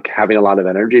outside and like having a lot of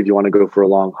energy. If you want to go for a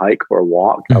long hike or a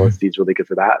walk, LSD is really good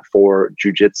for that. For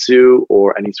jujitsu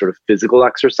or any sort of physical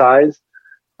exercise,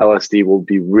 LSD will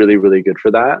be really, really good for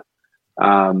that.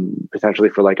 Potentially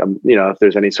for like, if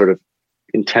there's any sort of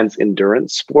intense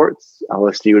endurance sports,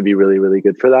 LSD would be really, really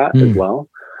good for that as well.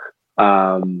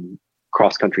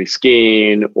 Cross-country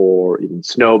skiing or even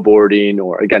snowboarding,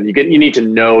 or again, you need to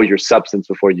know your substance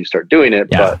before you start doing it.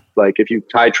 Yeah. But like if you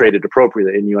titrate it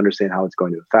appropriately and you understand how it's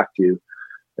going to affect you,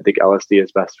 I think LSD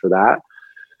is best for that.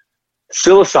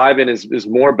 Psilocybin is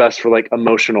more best for like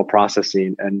emotional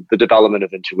processing and the development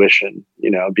of intuition,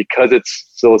 because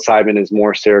psilocybin is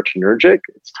more serotonergic.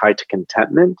 It's tied to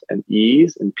contentment and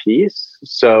ease and peace.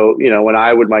 So, when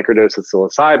I would microdose with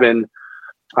psilocybin,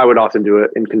 I would often do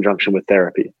it in conjunction with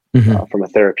therapy. From a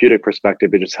therapeutic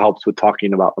perspective, it just helps with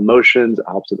talking about emotions. It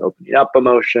helps with opening up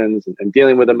emotions and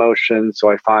dealing with emotions.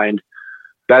 So I find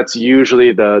that's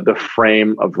usually the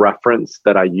frame of reference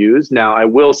that I use. Now, I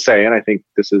will say, and I think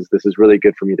this is really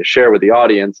good for me to share with the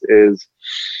audience, is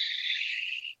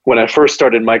when I first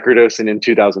started microdosing in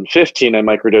 2015, I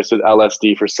microdosed with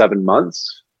LSD for 7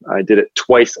 months. I did it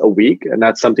twice a week, and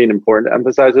that's something important to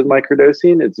emphasize with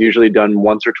microdosing. It's usually done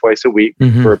once or twice a week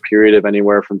for a period of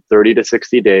anywhere from 30 to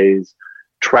 60 days,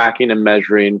 tracking and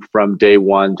measuring from day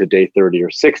 1 to day 30 or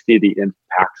 60 the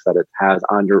impacts that it has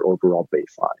on your overall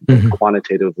baseline,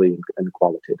 quantitatively and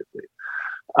qualitatively.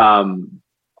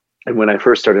 And when I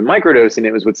first started microdosing,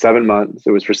 it was with 7 months.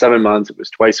 It was for 7 months. It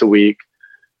was twice a week.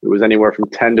 It was anywhere from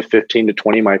 10 to 15 to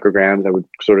 20 micrograms. I would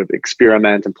sort of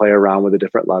experiment and play around with the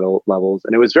different levels,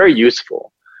 and it was very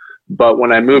useful. But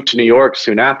when I moved to New York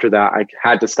soon after that, I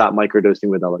had to stop microdosing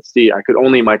with LSD. I could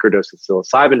only microdose with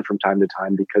psilocybin from time to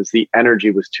time because the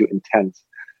energy was too intense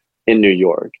in New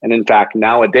York. And in fact,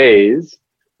 nowadays,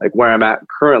 like where I'm at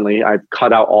currently, I've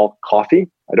cut out all coffee.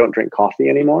 I don't drink coffee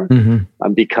anymore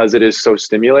because it is so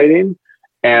stimulating.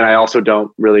 And I also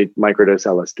don't really microdose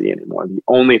LSD anymore. The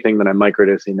only thing that I'm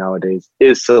microdosing nowadays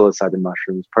is psilocybin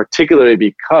mushrooms, particularly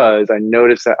because I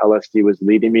noticed that LSD was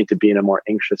leading me to be in a more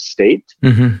anxious state,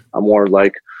 a more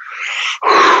like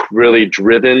really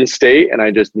driven state. And I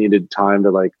just needed time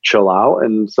to like chill out.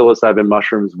 And psilocybin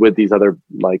mushrooms with these other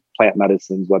like plant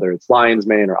medicines, whether it's lion's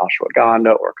mane or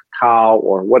ashwagandha or cacao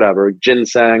or whatever,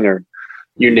 ginseng or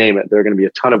you name it, there are going to be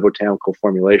a ton of botanical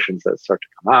formulations that start to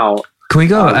come out. Can we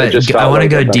go? I want to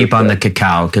go deep on the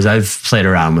cacao because I've played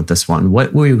around with this one.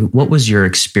 What was your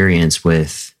experience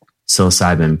with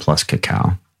psilocybin plus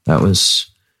cacao?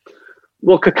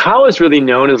 Well, cacao is really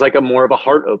known as like a more of a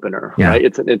heart opener, right?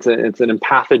 It's an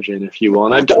empathogen, if you will.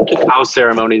 And I've done cacao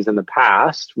ceremonies in the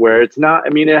past where it's not.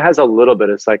 I mean, it has a little bit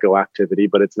of psychoactivity,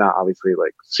 but it's not obviously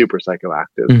like super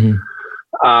psychoactive.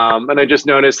 And I just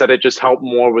noticed that it just helped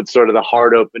more with sort of the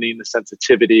heart opening, the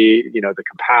sensitivity, the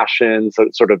compassion, so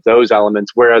sort of those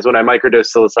elements. Whereas when I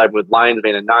microdose psilocybin with lion's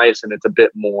mane and niacin, it's a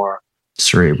bit more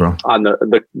cerebral on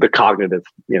the cognitive,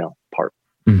 part.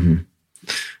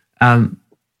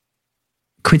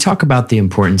 Can we talk about the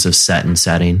importance of set and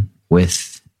setting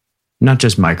with not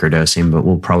just microdosing, but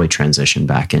we'll probably transition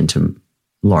back into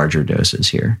larger doses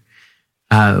here.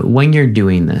 When you're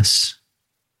doing this,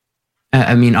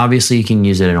 I mean, obviously you can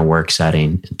use it in a work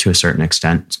setting to a certain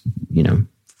extent,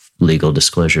 legal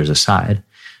disclosures aside.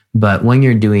 But when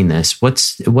you're doing this,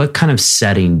 what kind of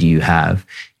setting do you have?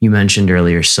 You mentioned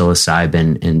earlier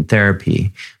psilocybin in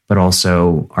therapy, but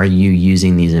also are you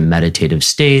using these in meditative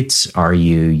states? Are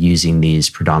you using these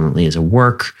predominantly as a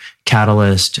work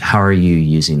catalyst? How are you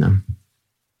using them?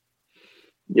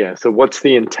 Yeah. So what's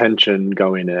the intention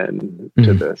going in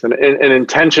to this? And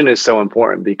intention is so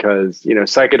important because,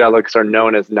 psychedelics are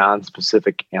known as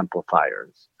non-specific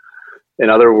amplifiers. In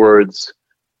other words,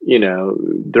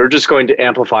 they're just going to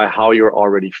amplify how you're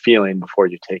already feeling before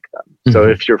you take them. So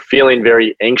if you're feeling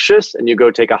very anxious and you go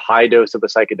take a high dose of a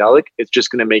psychedelic, it's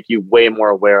just going to make you way more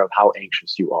aware of how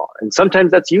anxious you are. And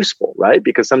sometimes that's useful, right?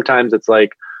 Because sometimes it's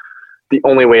like the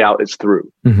only way out is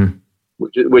through.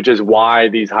 Which is why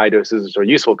these high doses are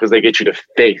useful because they get you to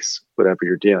face whatever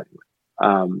you're dealing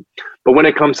with. But when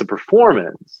it comes to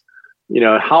performance,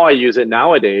 how I use it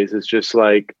nowadays is just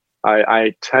like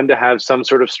I tend to have some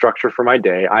sort of structure for my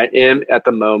day. I am at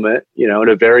the moment, in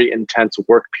a very intense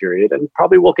work period and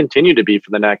probably will continue to be for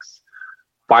the next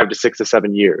 5 to 6 to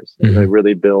 7 years as I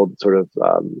really build sort of,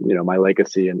 my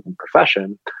legacy and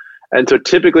profession. And so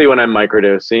typically when I'm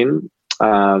microdosing,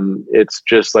 it's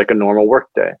just like a normal work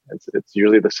day. It's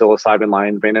usually the psilocybin,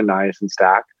 lion's mane, and niacin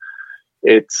stack.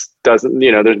 There's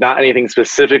not anything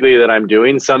specifically that I'm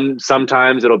doing.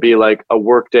 Sometimes it'll be like a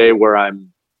work day where I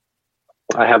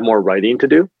have more writing to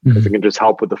do because it can just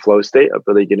help with the flow state of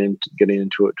really getting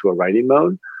into a writing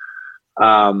mode.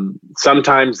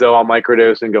 Sometimes though, I'll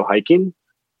microdose and go hiking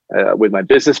with my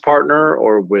business partner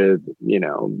or with,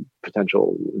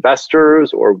 potential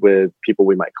investors or with people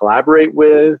we might collaborate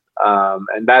with.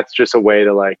 And that's just a way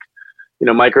to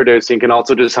microdosing can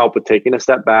also just help with taking a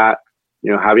step back,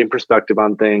 having perspective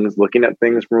on things, looking at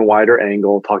things from a wider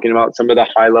angle, talking about some of the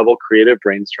high level creative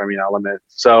brainstorming elements.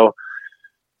 So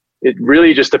it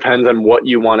really just depends on what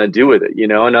you want to do with it.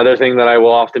 Another thing that I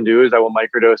will often do is I will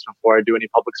microdose before I do any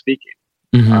public speaking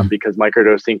because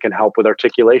microdosing can help with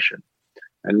articulation.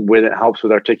 And when it helps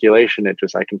with articulation,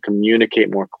 I can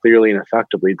communicate more clearly and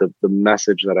effectively the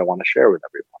message that I want to share with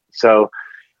everyone. So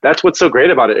that's what's so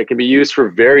great about it. It can be used for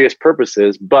various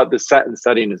purposes, but the set and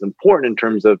setting is important in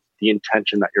terms of the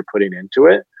intention that you're putting into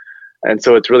it. And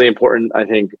so it's really important, I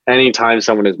think, anytime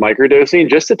someone is microdosing,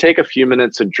 just to take a few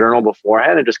minutes to journal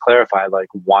beforehand and just clarify,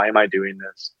 why am I doing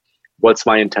this? What's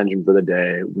my intention for the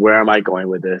day? Where am I going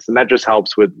with this? And that just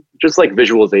helps with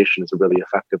visualization is a really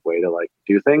effective way to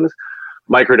do things.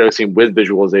 Microdosing with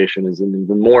visualization is an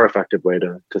even more effective way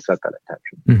to set that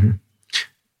intention.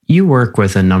 You work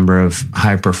with a number of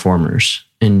high performers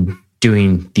in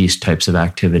doing these types of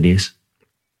activities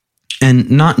and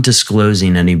not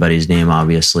disclosing anybody's name,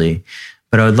 obviously,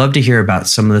 but I would love to hear about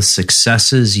some of the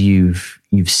successes you've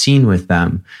seen with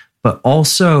them, but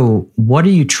also what are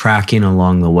you tracking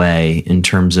along the way in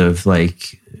terms of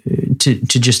to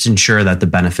just ensure that the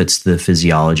benefits to the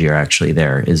physiology are actually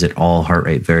there? Is it all heart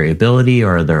rate variability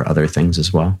or are there other things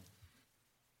as well?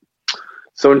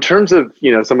 So in terms of,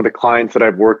 some of the clients that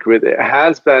I've worked with, it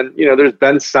has been, there's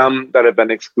been some that have been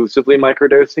exclusively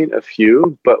microdosing, a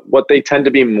few, but what they tend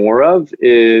to be more of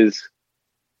is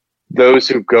those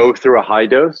who go through a high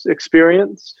dose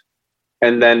experience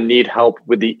and then need help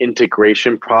with the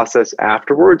integration process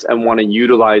afterwards and want to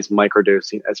utilize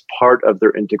microdosing as part of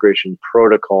their integration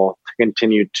protocol to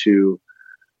continue to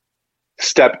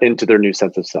step into their new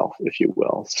sense of self, if you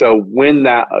will. So when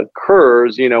that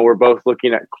occurs, we're both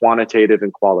looking at quantitative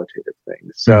and qualitative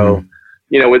things. So,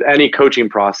 with any coaching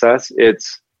process,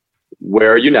 it's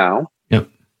where are you now? Yep.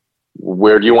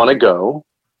 Where do you want to go?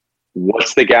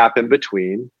 What's the gap in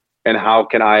between? And how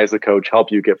can I, as a coach,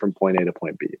 help you get from point A to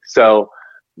point B? So,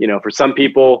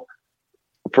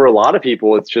 for a lot of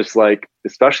people, it's just like,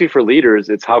 especially for leaders,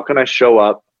 it's how can I show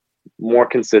up more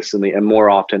consistently and more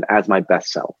often as my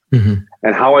best self?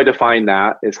 And how I define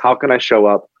that is how can I show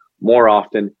up more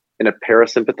often in a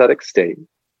parasympathetic state,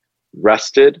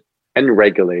 rested and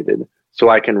regulated, so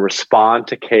I can respond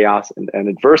to chaos and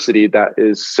adversity that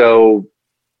is so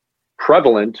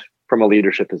prevalent from a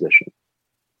leadership position.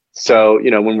 So,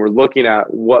 when we're looking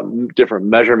at what different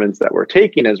measurements that we're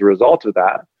taking as a result of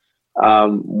that,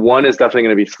 one is definitely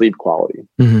going to be sleep quality,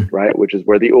 right? Which is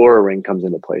where the Oura ring comes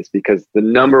into place, because the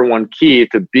number one key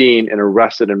to being in a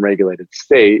rested and regulated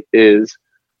state is,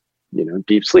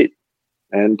 deep sleep,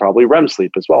 and probably REM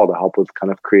sleep as well, to help with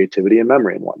kind of creativity and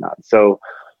memory and whatnot. So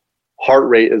heart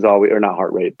rate is always, or not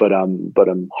heart rate, but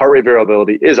heart rate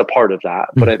variability is a part of that.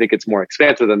 But I think it's more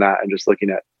expansive than that. And just looking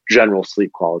at general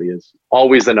sleep quality is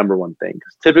always the number one thing.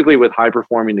 Because typically with high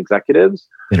performing executives,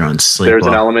 they don't sleep there's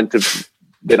well. An element of,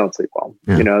 they don't sleep well.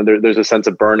 Yeah. There's a sense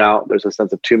of burnout. There's a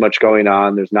sense of too much going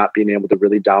on. There's not being able to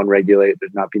really down regulate.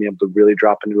 There's not being able to really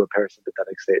drop into a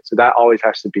parasympathetic state. So that always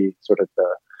has to be sort of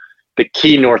the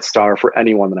key North Star for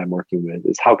anyone that I'm working with,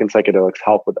 is how can psychedelics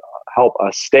help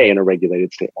us stay in a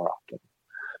regulated state more often.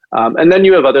 And then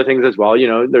you have other things as well.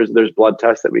 There's blood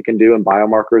tests that we can do and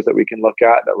biomarkers that we can look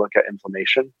at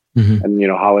inflammation and,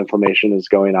 how inflammation is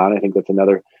going on. I think that's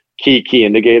another key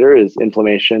indicator is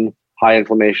inflammation. High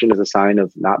inflammation is a sign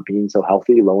of not being so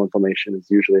healthy. Low inflammation is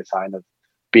usually a sign of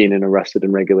being in a rested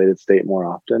and regulated state more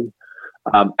often.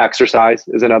 Exercise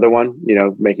is another one.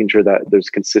 Making sure that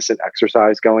there's consistent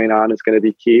exercise going on is going to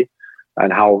be key,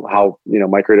 and how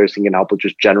microdosing can help with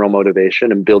just general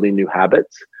motivation and building new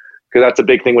habits. Because that's a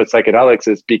big thing with psychedelics,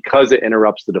 is because it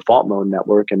interrupts the default mode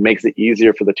network and makes it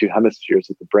easier for the two hemispheres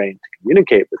of the brain to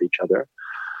communicate with each other.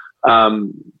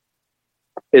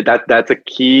 That's a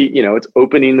key, it's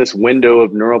opening this window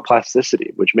of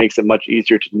neuroplasticity, which makes it much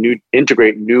easier to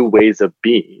integrate new ways of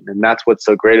being. And that's what's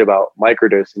so great about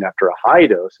microdosing after a high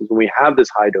dose, is when we have this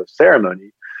high dose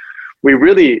ceremony, we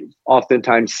really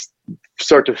oftentimes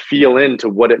start to feel into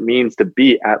what it means to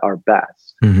be at our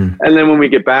best. And then when we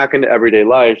get back into everyday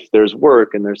life, there's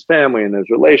work and there's family and there's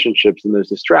relationships and there's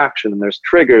distraction and there's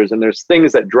triggers and there's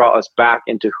things that draw us back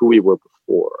into who we were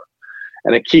before.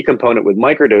 And a key component with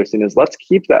microdosing is let's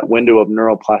keep that window of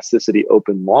neuroplasticity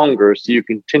open longer, so you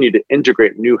continue to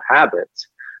integrate new habits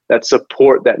that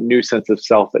support that new sense of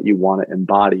self that you want to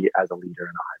embody as a leader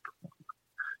and a high performer.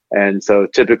 And so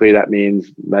typically that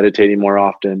means meditating more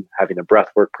often, having a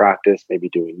breathwork practice, maybe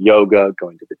doing yoga,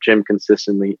 going to the gym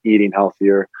consistently, eating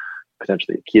healthier,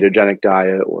 potentially a ketogenic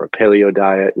diet or a paleo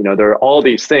diet. There are all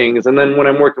these things. And then when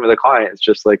I'm working with a client, it's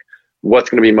just like,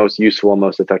 what's going to be most useful and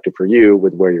most effective for you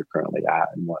with where you're currently at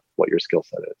and what your skill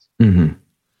set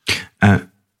is.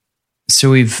 So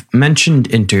we've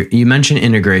mentioned you mentioned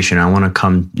integration.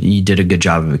 You did a good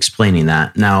job of explaining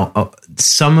that. Now,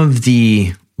 some of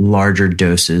the larger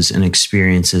doses and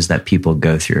experiences that people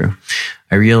go through,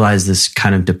 I realize this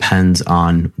kind of depends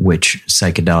on which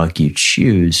psychedelic you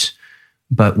choose,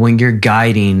 but when you're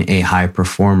guiding a high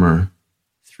performer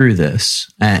through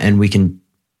this, and we can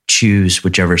choose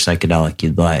whichever psychedelic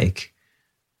you'd like,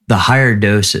 the higher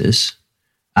doses,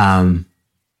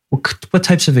 what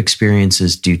types of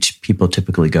experiences do people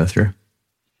typically go through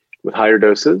with higher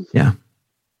doses? Yeah,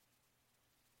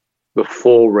 the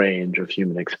full range of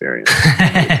human experience.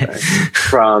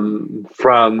 from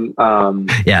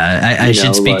I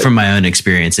should speak from my own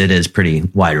experience. It is pretty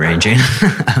wide ranging.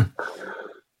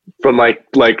 From like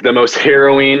the most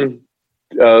harrowing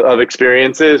of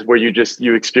experiences, where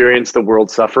you experience the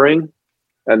world suffering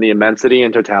and the immensity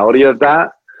and totality of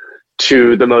that,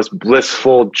 to the most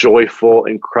blissful, joyful,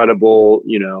 incredible,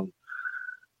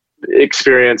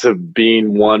 experience of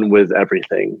being one with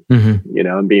everything,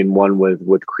 and being one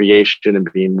with creation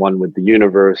and being one with the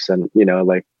universe, and,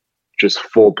 just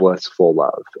full bliss, full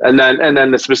love. And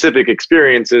then the specific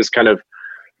experiences kind of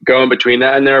go in between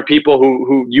that. And there are people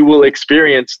who you will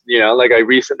experience, like I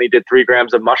recently did 3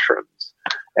 grams of mushrooms,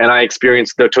 and I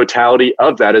experienced the totality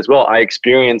of that as well. I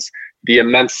experienced the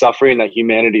immense suffering that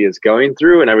humanity is going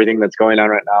through and everything that's going on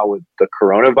right now with the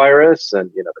coronavirus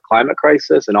and, the climate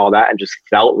crisis and all that, and just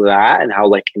felt that and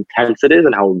how intense it is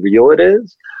and how real it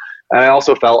is. And I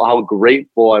also felt how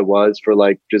grateful I was for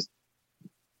just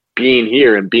being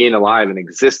here and being alive and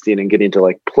existing and getting to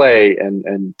like play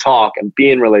and talk and be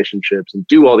in relationships and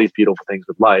do all these beautiful things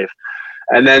with life.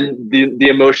 And then the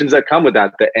emotions that come with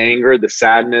that, the anger, the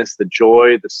sadness, the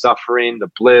joy, the suffering, the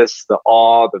bliss, the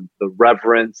awe, the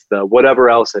reverence, the whatever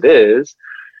else it is,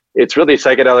 it's really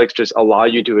psychedelics just allow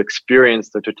you to experience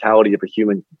the totality of the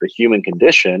human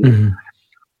condition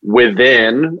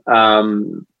within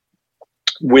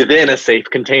a safe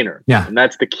container. Yeah. And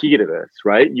that's the key to this,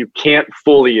 right? You can't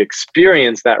fully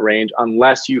experience that range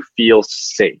unless you feel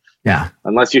safe. Yeah.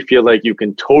 Unless you feel like you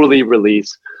can totally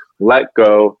release, let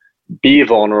go, be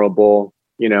vulnerable,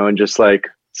 and just like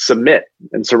submit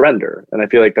and surrender. And I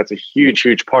feel like that's a huge,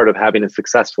 huge part of having a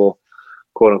successful,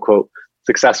 quote unquote,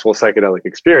 successful psychedelic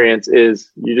experience is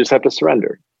you just have to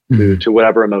surrender to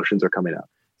whatever emotions are coming up.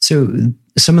 So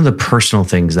some of the personal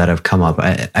things that have come up,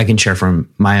 I can share from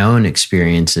my own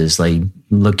experiences, like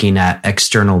looking at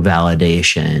external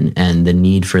validation and the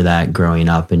need for that growing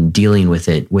up and dealing with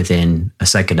it within a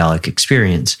psychedelic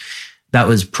experience. That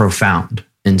was profound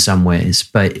in some ways,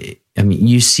 but I mean,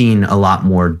 you've seen a lot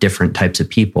more different types of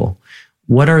people.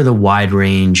 What are the wide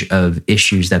range of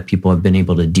issues that people have been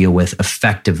able to deal with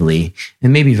effectively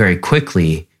and maybe very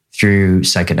quickly through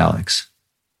psychedelics?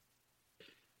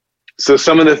 So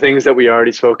some of the things that we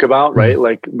already spoke about, right?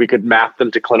 Like we could map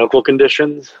them to clinical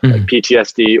conditions like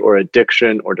PTSD or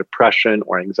addiction or depression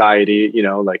or anxiety,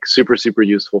 like super, super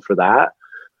useful for that.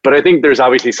 But I think there's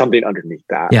obviously something underneath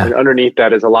that. Yeah. And underneath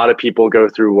that is a lot of people go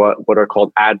through what are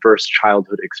called adverse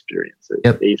childhood experiences,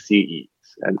 ACEs.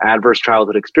 And adverse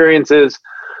childhood experiences,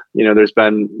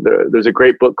 there's a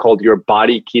great book called Your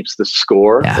Body Keeps the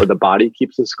Score, or The Body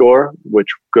Keeps the Score, which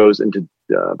goes into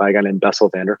by a guy named Bessel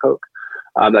van der Kolk.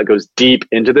 That goes deep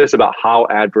into this about how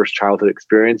adverse childhood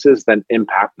experiences then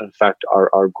impact and affect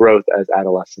our growth as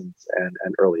adolescents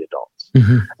and early adults.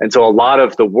 And so a lot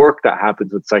of the work that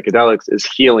happens with psychedelics is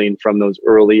healing from those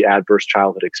early adverse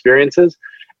childhood experiences.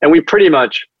 And we pretty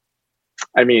much,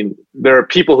 there are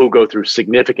people who go through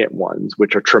significant ones,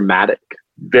 which are traumatic,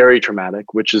 very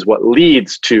traumatic, which is what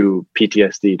leads to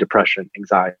PTSD, depression,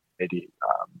 anxiety,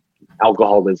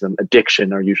 alcoholism,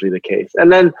 addiction are usually the case.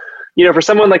 And then, for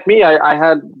someone like me, I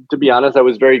had, to be honest, I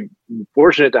was very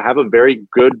fortunate to have a very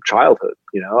good childhood.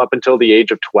 Up until the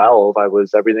age of 12,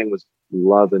 everything was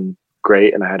love and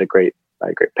great. And I had great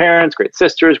parents, great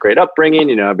sisters, great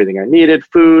upbringing, everything I needed,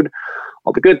 food,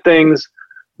 all the good things.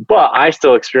 But I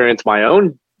still experienced my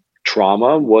own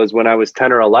trauma. Was when I was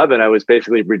 10 or 11, I was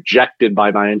basically rejected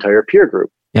by my entire peer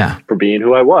group for being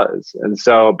who I was. And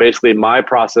so basically my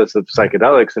process of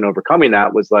psychedelics and overcoming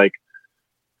that was like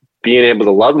being able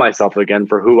to love myself again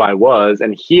for who I was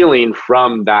and healing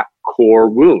from that core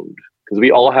wound. Because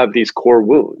we all have these core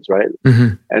wounds, right?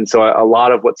 And so a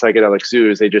lot of what psychedelics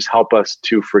do is they just help us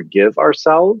to forgive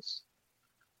ourselves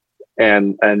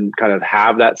and kind of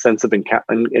have that sense of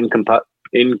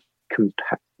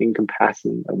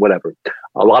encompassing, whatever,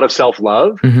 a lot of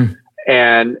self-love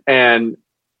and the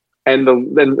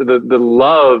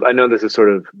love. I know this is sort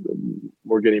of,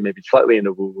 we're getting maybe slightly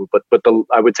into woo-woo, but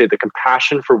I would say the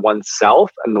compassion for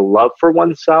oneself and the love for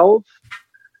oneself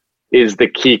is the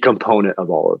key component of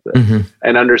all of this.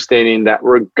 And understanding that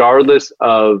regardless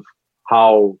of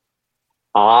how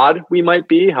odd we might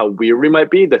be, how weird we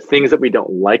might be, the things that we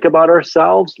don't like about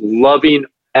ourselves, loving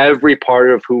every part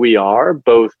of who we are,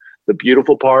 both the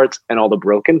beautiful parts and all the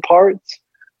broken parts,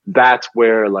 that's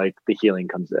where like the healing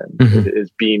comes in, is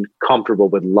being comfortable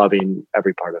with loving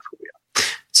every part of who we are.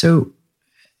 So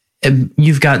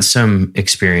you've got some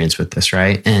experience with this,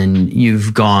 right? And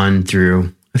you've gone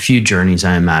through a few journeys,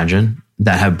 I imagine,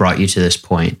 that have brought you to this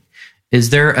point. Is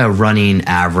there a running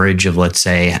average of, let's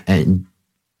say,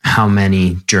 how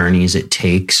many journeys it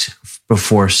takes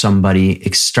before somebody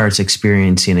starts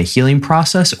experiencing a healing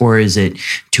process, or is it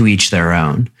to each their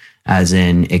own? As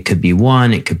in, it could be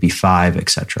 1, it could be 5,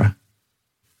 etc.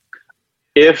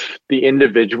 If the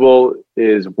individual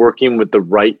is working with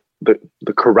the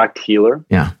correct healer,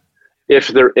 if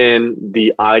they're in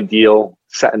the ideal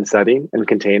set and setting and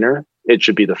container, it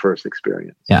should be the first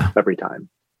experience every time.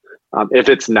 If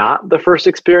it's not the first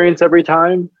experience every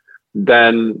time,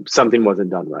 then something wasn't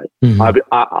done right.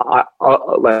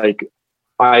 Like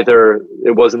either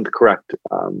it wasn't the correct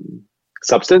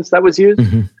substance that was used,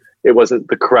 it wasn't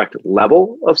the correct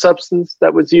level of substance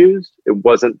that was used, it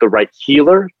wasn't the right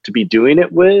healer to be doing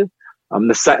it with,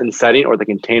 the set and setting or the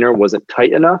container wasn't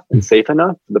tight enough and safe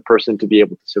enough for the person to be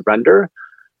able to surrender.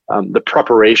 The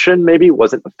preparation maybe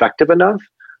wasn't effective enough.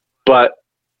 But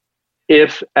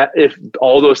if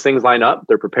all those things line up,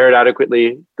 they're prepared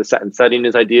adequately, the set and setting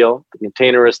is ideal, the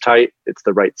container is tight, it's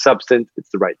the right substance, it's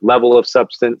the right level of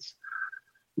substance,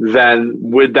 then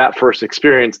with that first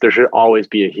experience, there should always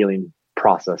be a healing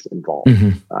process involved.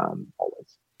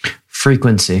 Always.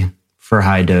 Frequency for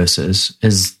high doses.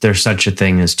 Is there such a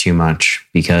thing as too much?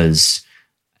 Because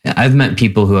I've met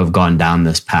people who have gone down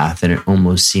this path and it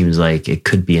almost seems like it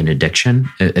could be an addiction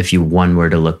if one were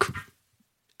to look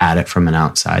at it from an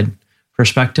outside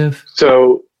perspective.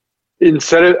 So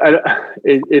instead of,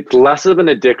 it's less of an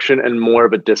addiction and more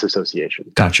of a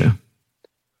disassociation. Gotcha.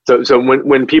 So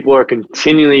when people are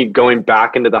continually going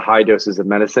back into the high doses of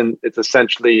medicine, it's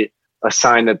essentially a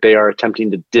sign that they are attempting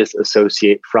to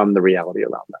disassociate from the reality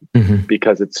around them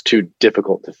because it's too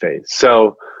difficult to face.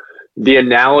 So the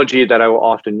analogy that I will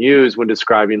often use when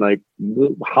describing like,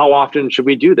 how often should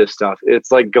we do this stuff?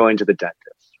 It's like going to the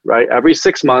dentist, right? Every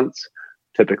 6 months,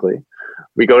 typically,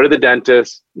 we go to the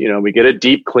dentist, we get a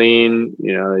deep clean,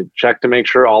 they check to make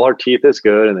sure all our teeth is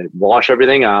good and they wash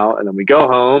everything out. And then we go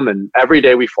home and every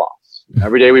day we floss,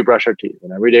 every day we brush our teeth,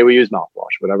 and every day we use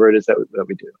mouthwash, whatever it is that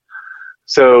we do.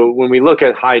 So when we look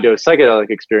at high-dose psychedelic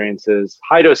experiences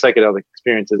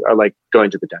are like going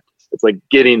to the dentist. It's like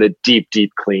getting the deep,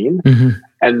 deep clean.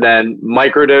 And then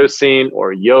microdosing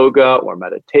or yoga or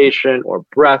meditation or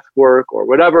breath work or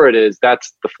whatever it is,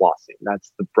 that's the flossing.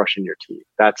 That's the brushing your teeth.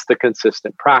 That's the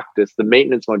consistent practice, the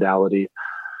maintenance modality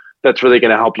that's really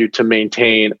going to help you to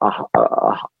maintain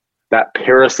that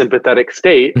parasympathetic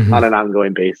state on an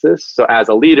ongoing basis. So as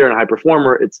a leader and high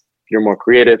performer, you're more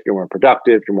creative, you're more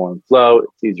productive, you're more in flow.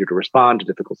 It's easier to respond to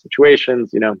difficult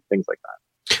situations, things like that.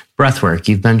 Breathwork,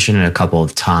 you've mentioned it a couple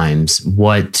of times.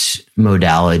 What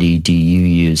modality do you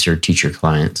use or teach your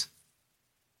clients?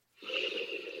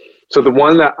 So the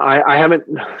one that I haven't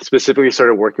specifically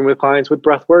started working with clients with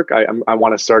breathwork. I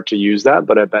want to start to use that,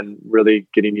 but I've been really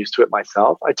getting used to it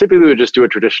myself. I typically would just do a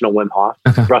traditional Wim Hof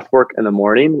breathwork in the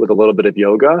morning with a little bit of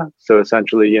yoga. So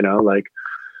essentially, like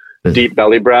deep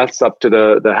belly breaths up to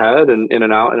the head and in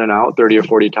and out 30 or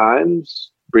 40 times.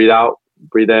 Breathe out,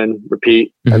 breathe in,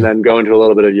 repeat, and then go into a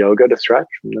little bit of yoga to stretch.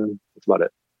 And then that's about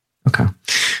it. Okay.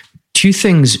 Two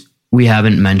things we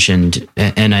haven't mentioned,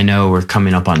 and I know we're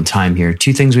coming up on time here.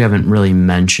 Two things we haven't really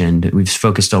mentioned. We've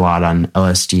focused a lot on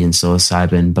LSD and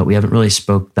psilocybin, but we haven't really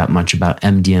spoke that much about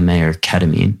MDMA or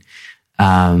ketamine.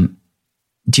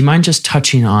 Do you mind just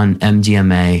touching on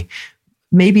MDMA,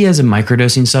 maybe as a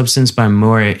microdosing substance, but I'm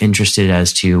more interested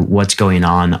as to what's going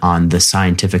on the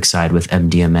scientific side with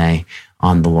MDMA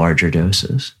on the larger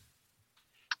doses?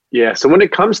 Yeah. So when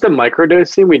it comes to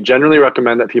microdosing, we generally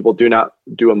recommend that people do not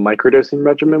do a microdosing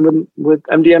regimen with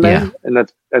MDMA. Yeah.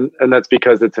 And that's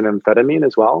because it's an amphetamine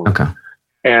as well. Okay.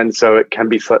 And so it can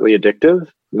be slightly addictive,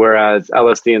 whereas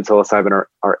LSD and psilocybin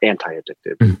are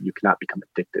anti-addictive. You cannot become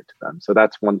addicted to them. So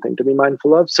that's one thing to be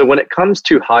mindful of. So when it comes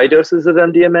to high doses of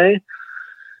MDMA,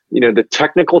 the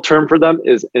technical term for them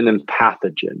is an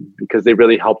empathogen because they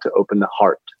really help to open the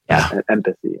heart and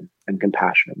empathy and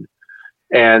compassion.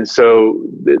 And so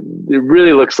it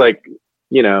really looks like,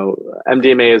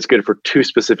 MDMA is good for two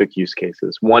specific use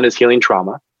cases. One is healing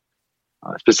trauma,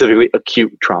 specifically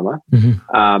acute trauma.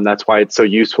 That's why it's so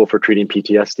useful for treating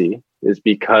PTSD, is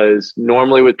because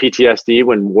normally with PTSD,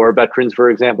 when war veterans, for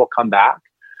example, come back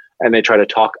and they try to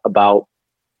talk about,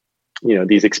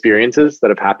 these experiences that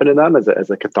have happened to them as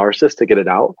a catharsis to get it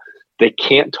out, they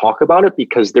can't talk about it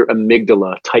because their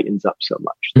amygdala tightens up so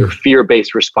much. Their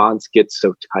fear-based response gets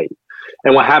so tight.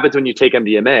 And what happens when you take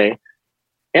MDMA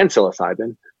and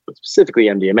psilocybin, but specifically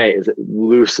MDMA, is it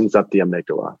loosens up the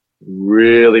amygdala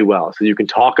really well. So you can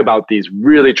talk about these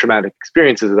really traumatic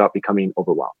experiences without becoming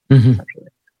overwhelmed, essentially.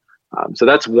 So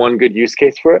that's one good use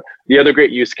case for it. The other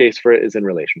great use case for it is in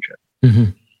relationship.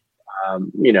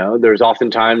 There's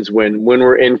oftentimes when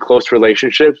we're in close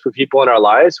relationships with people in our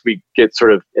lives, we get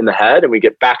sort of in the head and we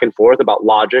get back and forth about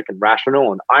logic and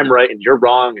rational and I'm right and you're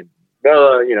wrong and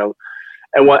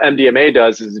and what MDMA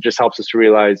does is it just helps us to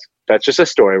realize that's just a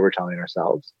story we're telling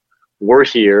ourselves. We're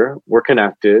here, we're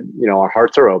connected, our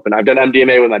hearts are open. I've done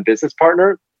MDMA with my business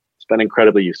partner. It's been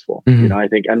incredibly useful. I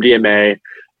think MDMA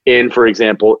in, for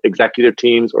example, executive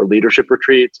teams or leadership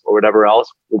retreats or whatever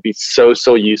else will be so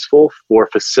useful for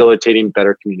facilitating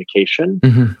better communication,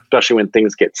 especially when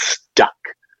things get stuck,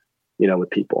 with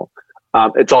people.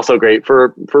 It's also great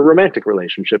for romantic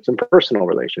relationships and personal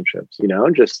relationships,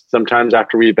 just sometimes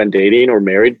after we've been dating or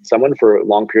married someone for a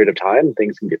long period of time,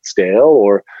 things can get stale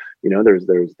or,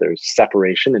 there's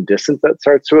separation and distance that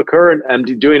starts to occur.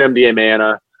 And doing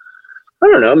MDMA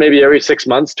maybe every 6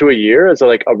 months to a year as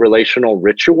a relational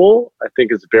ritual, I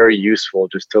think is very useful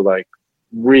just to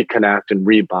reconnect and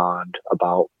rebond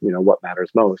about, what matters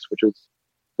most, which is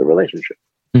the relationship.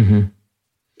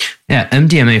 Yeah,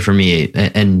 MDMA for me,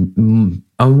 and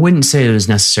I wouldn't say it was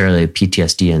necessarily a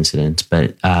PTSD incident,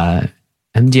 but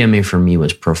MDMA for me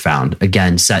was profound.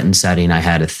 Again, set and setting, I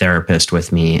had a therapist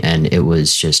with me, and it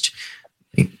was just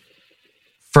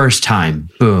first time,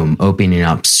 boom, opening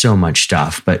up so much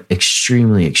stuff, but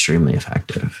extremely, extremely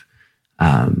effective.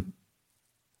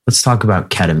 Let's talk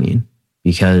about ketamine,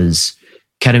 because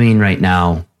ketamine right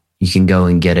now, you can go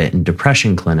and get it in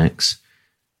depression clinics.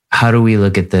 How do we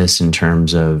look at this in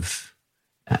terms of,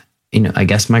 I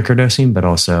guess microdosing, but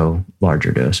also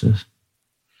larger doses?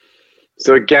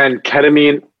 So again,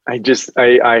 ketamine,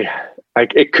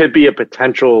 it could be a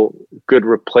potential good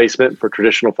replacement for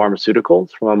traditional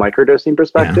pharmaceuticals from a microdosing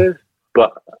perspective,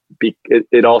 but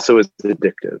it also is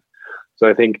addictive. So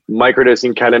I think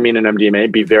microdosing ketamine and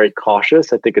MDMA, be very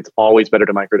cautious. I think it's always better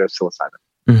to microdose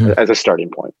psilocybin as a starting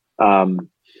point.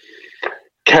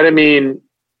 Ketamine,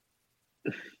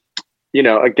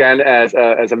 again, as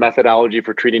a methodology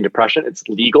for treating depression, it's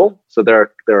legal. So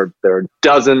there are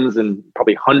dozens and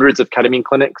probably hundreds of ketamine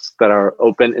clinics that are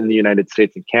open in the United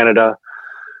States and Canada.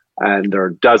 And there are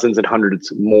dozens and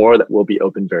hundreds more that will be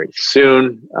open very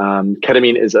soon.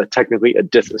 Ketamine is technically a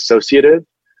dissociative.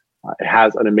 It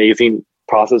has an amazing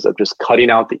process of just cutting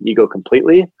out the ego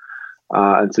completely.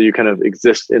 And so you kind of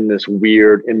exist in this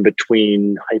weird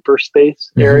in-between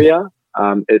hyperspace area.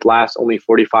 It lasts only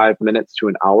 45 minutes to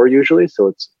an hour usually, so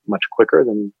it's much quicker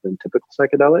than typical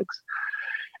psychedelics.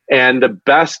 And the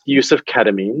best use of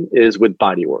ketamine is with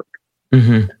body work,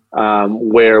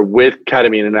 where with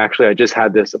ketamine, and actually I just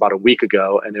had this about a week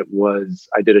ago, and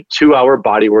I did a 2-hour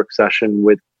body work session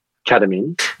with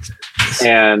ketamine.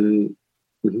 And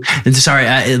sorry,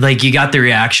 you got the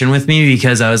reaction with me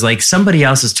because I was like, somebody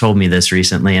else has told me this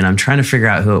recently, and I'm trying to figure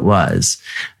out who it was.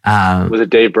 Was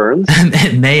it Dave Burns?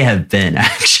 It may have been,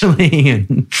 actually.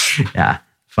 Yeah,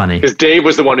 funny. Because Dave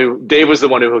was the one who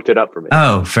hooked it up for me.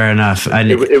 Oh, fair enough.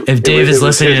 If Dave is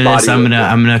listening to this, I'm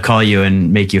gonna call you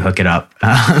and make you hook it up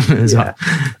as well.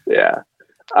 Yeah.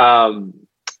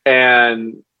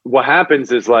 And what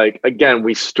happens is, again,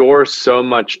 we store so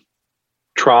much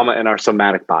trauma in our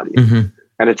somatic body.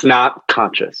 And it's not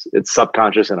conscious, it's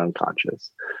subconscious and unconscious.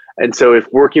 And so if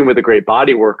working with a great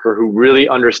body worker who really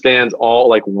understands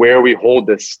all where we hold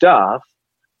this stuff,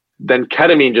 then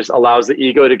ketamine just allows the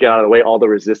ego to get out of the way, all the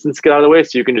resistance to get out of the way.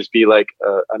 So you can just be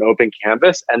an open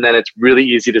canvas. And then it's really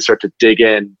easy to start to dig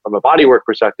in from a body work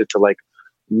perspective to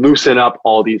loosen up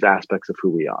all these aspects of who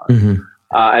we are.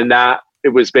 And that it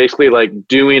was basically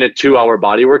doing a 2-hour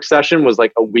body work session was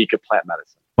like a week of plant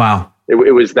medicine. Wow.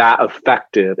 It was that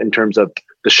effective in terms of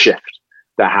the shift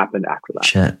that happened after that.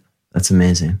 Shit, that's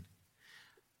amazing.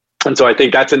 And so I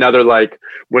think that's another,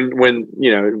 when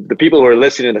the people who are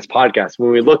listening to this podcast,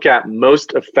 when we look at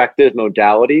most effective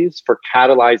modalities for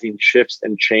catalyzing shifts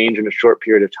and change in a short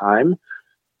period of time,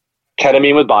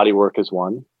 ketamine with body work is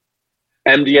one.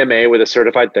 MDMA with a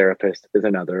certified therapist is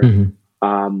another.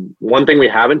 One thing we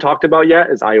haven't talked about yet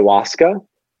is ayahuasca.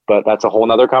 But that's a whole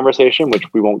nother conversation, which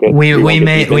we won't get. We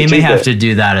may have to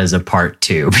do that as a part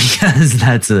 2 because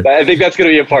I think that's going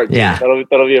to be a part 2. Yeah,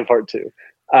 that'll be a part 2.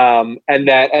 And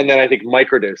then I think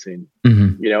microdosing,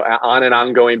 on an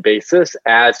ongoing basis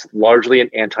as largely an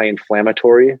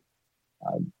anti-inflammatory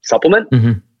supplement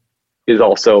is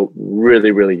also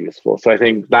really, really useful. So I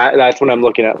think that's when I'm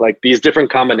looking at these different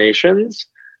combinations.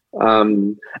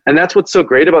 And that's what's so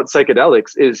great about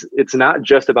psychedelics is it's not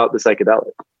just about the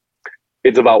psychedelic.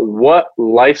 It's about what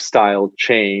lifestyle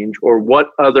change or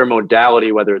what other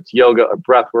modality, whether it's yoga or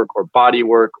breath work or body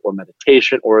work or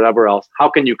meditation or whatever else, how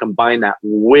can you combine that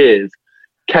with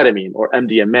ketamine or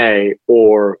MDMA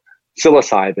or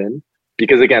psilocybin?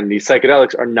 Because again, these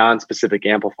psychedelics are non-specific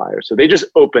amplifiers. So they just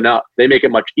open up. They make it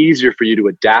much easier for you to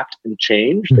adapt and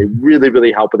change. They really,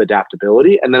 really help with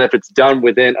adaptability. And then if it's done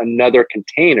within another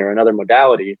container, another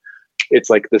modality, it's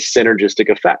like the synergistic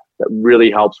effect that really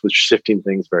helps with shifting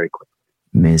things very quickly.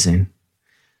 Amazing.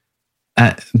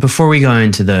 Before we go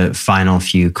into the final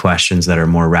few questions that are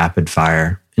more rapid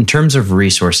fire, in terms of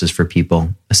resources for people,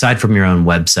 aside from your own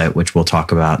website, which we'll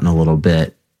talk about in a little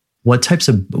bit, what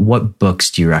books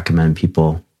do you recommend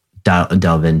people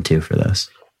delve into for this?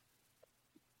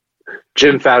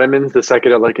 Jim Fadiman's The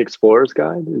Psychedelic Explorer's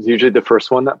Guide is usually the first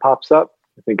one that pops up.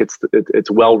 I think it's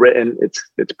well written. It's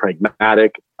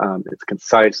pragmatic. It's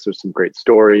concise. There's some great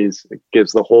stories. It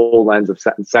gives the whole lens of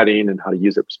set and setting and how to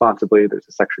use it responsibly. There's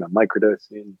a section on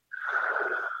microdosing.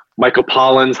 Michael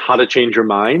Pollan's How to Change Your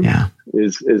Mind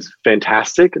is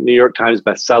fantastic. New York Times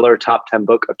bestseller, top 10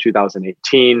 book of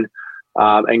 2018,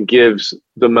 and gives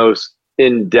the most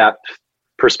in-depth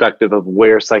perspective of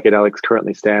where psychedelics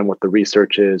currently stand, what the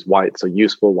research is, why it's so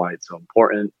useful, why it's so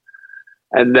important.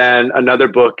 And then another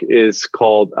book is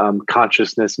called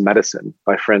Consciousness Medicine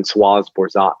by Françoise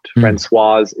Borzat.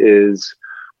 Françoise is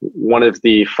one of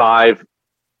the 5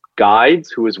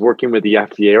 guides who is working with the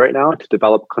FDA right now to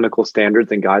develop clinical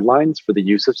standards and guidelines for the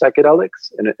use of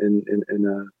psychedelics in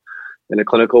a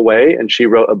clinical way. And she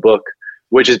wrote a book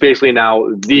which is basically now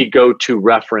the go-to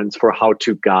reference for how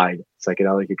to guide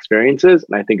psychedelic experiences.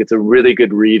 And I think it's a really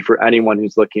good read for anyone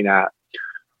who's looking at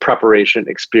preparation,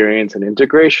 experience, and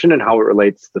integration, and how it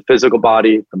relates to the physical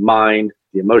body, the mind,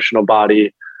 the emotional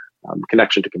body,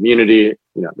 connection to community.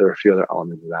 There are a few other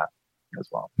elements of that as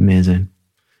well. Amazing.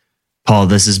 Paul,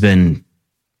 this has been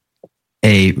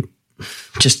a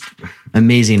just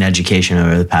amazing education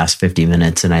over the past 50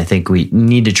 minutes. And I think we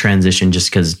need to transition, just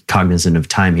because cognizant of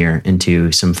time here,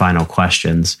 into some final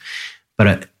questions.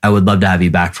 But I would love to have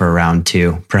you back for a round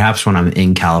 2. Perhaps when I'm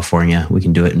in California, we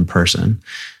can do it in person.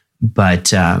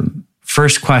 But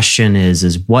first question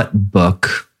is what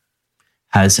book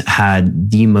has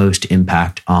had the most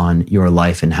impact on your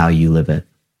life and how you live it?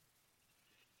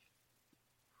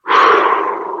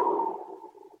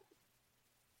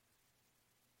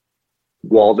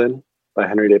 Walden by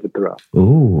Henry David Thoreau.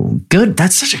 Ooh, good.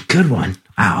 That's such a good one.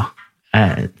 Wow.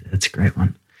 That's a great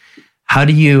one. How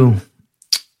do you,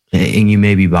 and you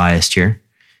may be biased here,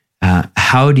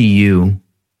 how do you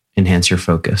enhance your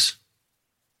focus?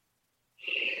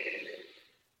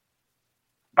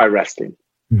 By resting.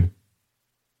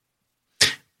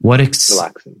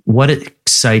 Relaxing. What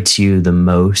excites you the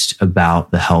most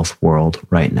about the health world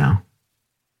right now?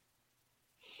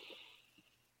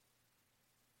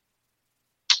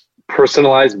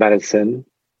 Personalized medicine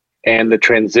and the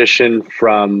transition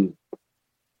from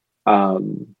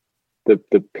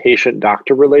the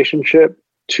patient-doctor relationship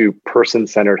to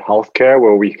person-centered healthcare,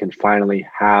 where we can finally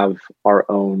have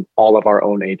all of our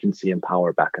own agency and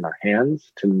power back in our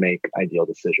hands to make ideal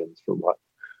decisions for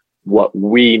what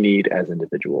we need as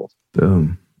individuals.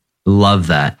 Boom. Love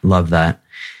that. Love that.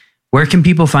 Where can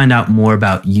people find out more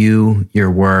about you, your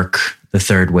work, the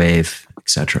Third Wave,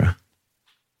 etc.?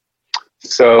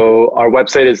 So our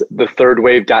website is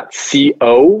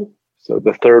thethirdwave.co. So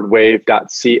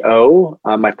thethirdwave.co.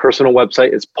 My personal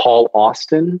website is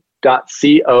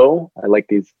paulaustin.co. I like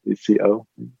these CO.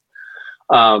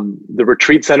 The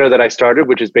retreat center that I started,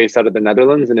 which is based out of the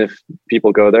Netherlands, and if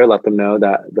people go there, let them know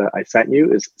that I sent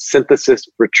you, is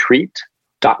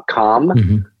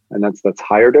synthesisretreat.com. And that's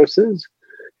higher doses.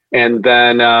 And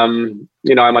then, I'm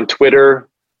on Twitter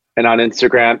and on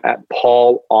Instagram at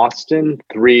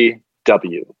PaulAustin3W.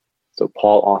 So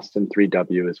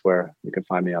PaulAustin3W is where you can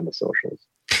find me on the socials.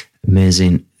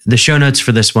 Amazing. The show notes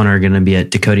for this one are going to be at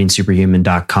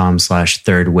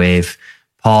decodingsuperhuman.com/thirdwave.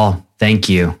 Paul, thank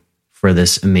you for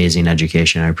this amazing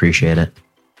education. I appreciate it.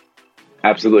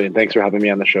 Absolutely. And thanks for having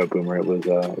me on the show, Boomer. It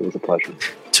was a pleasure.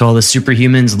 To all the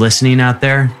superhumans listening out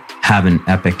there, have an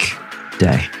epic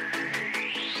day.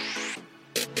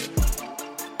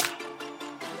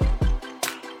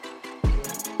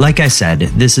 Like I said,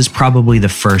 this is probably the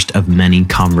first of many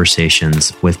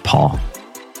conversations with Paul.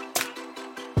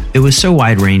 It was so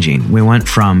wide-ranging. We went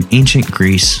from ancient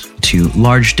Greece to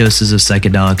large doses of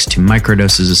psychedelics to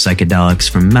microdoses of psychedelics,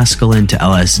 from mescaline to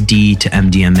LSD to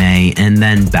MDMA, and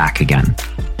then back again.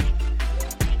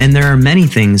 And there are many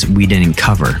things we didn't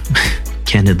cover.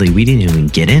 Candidly, we didn't even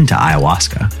get into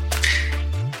ayahuasca.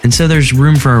 And so there's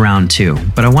room for a round 2,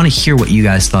 but I want to hear what you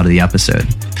guys thought of the episode.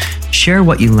 Share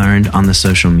what you learned on the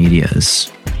social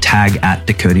medias. Tag at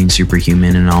Decoding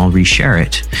Superhuman and I'll reshare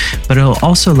it. But it'll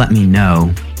also let me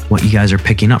know what you guys are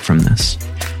picking up from this.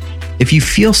 If you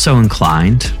feel so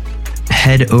inclined,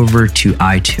 head over to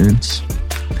iTunes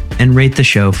and rate the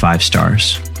show 5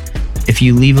 stars. If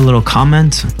you leave a little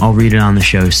comment, I'll read it on the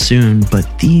show soon, but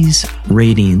these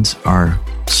ratings are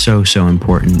so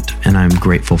important, and I'm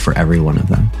grateful for every one of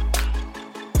them.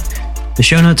 The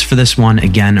show notes for this one,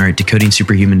 again, are at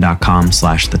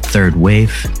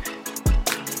decodingsuperhuman.com/thethirdwave.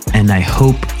 And I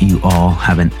hope you all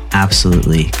have an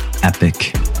absolutely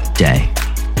epic day.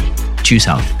 Choose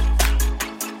health.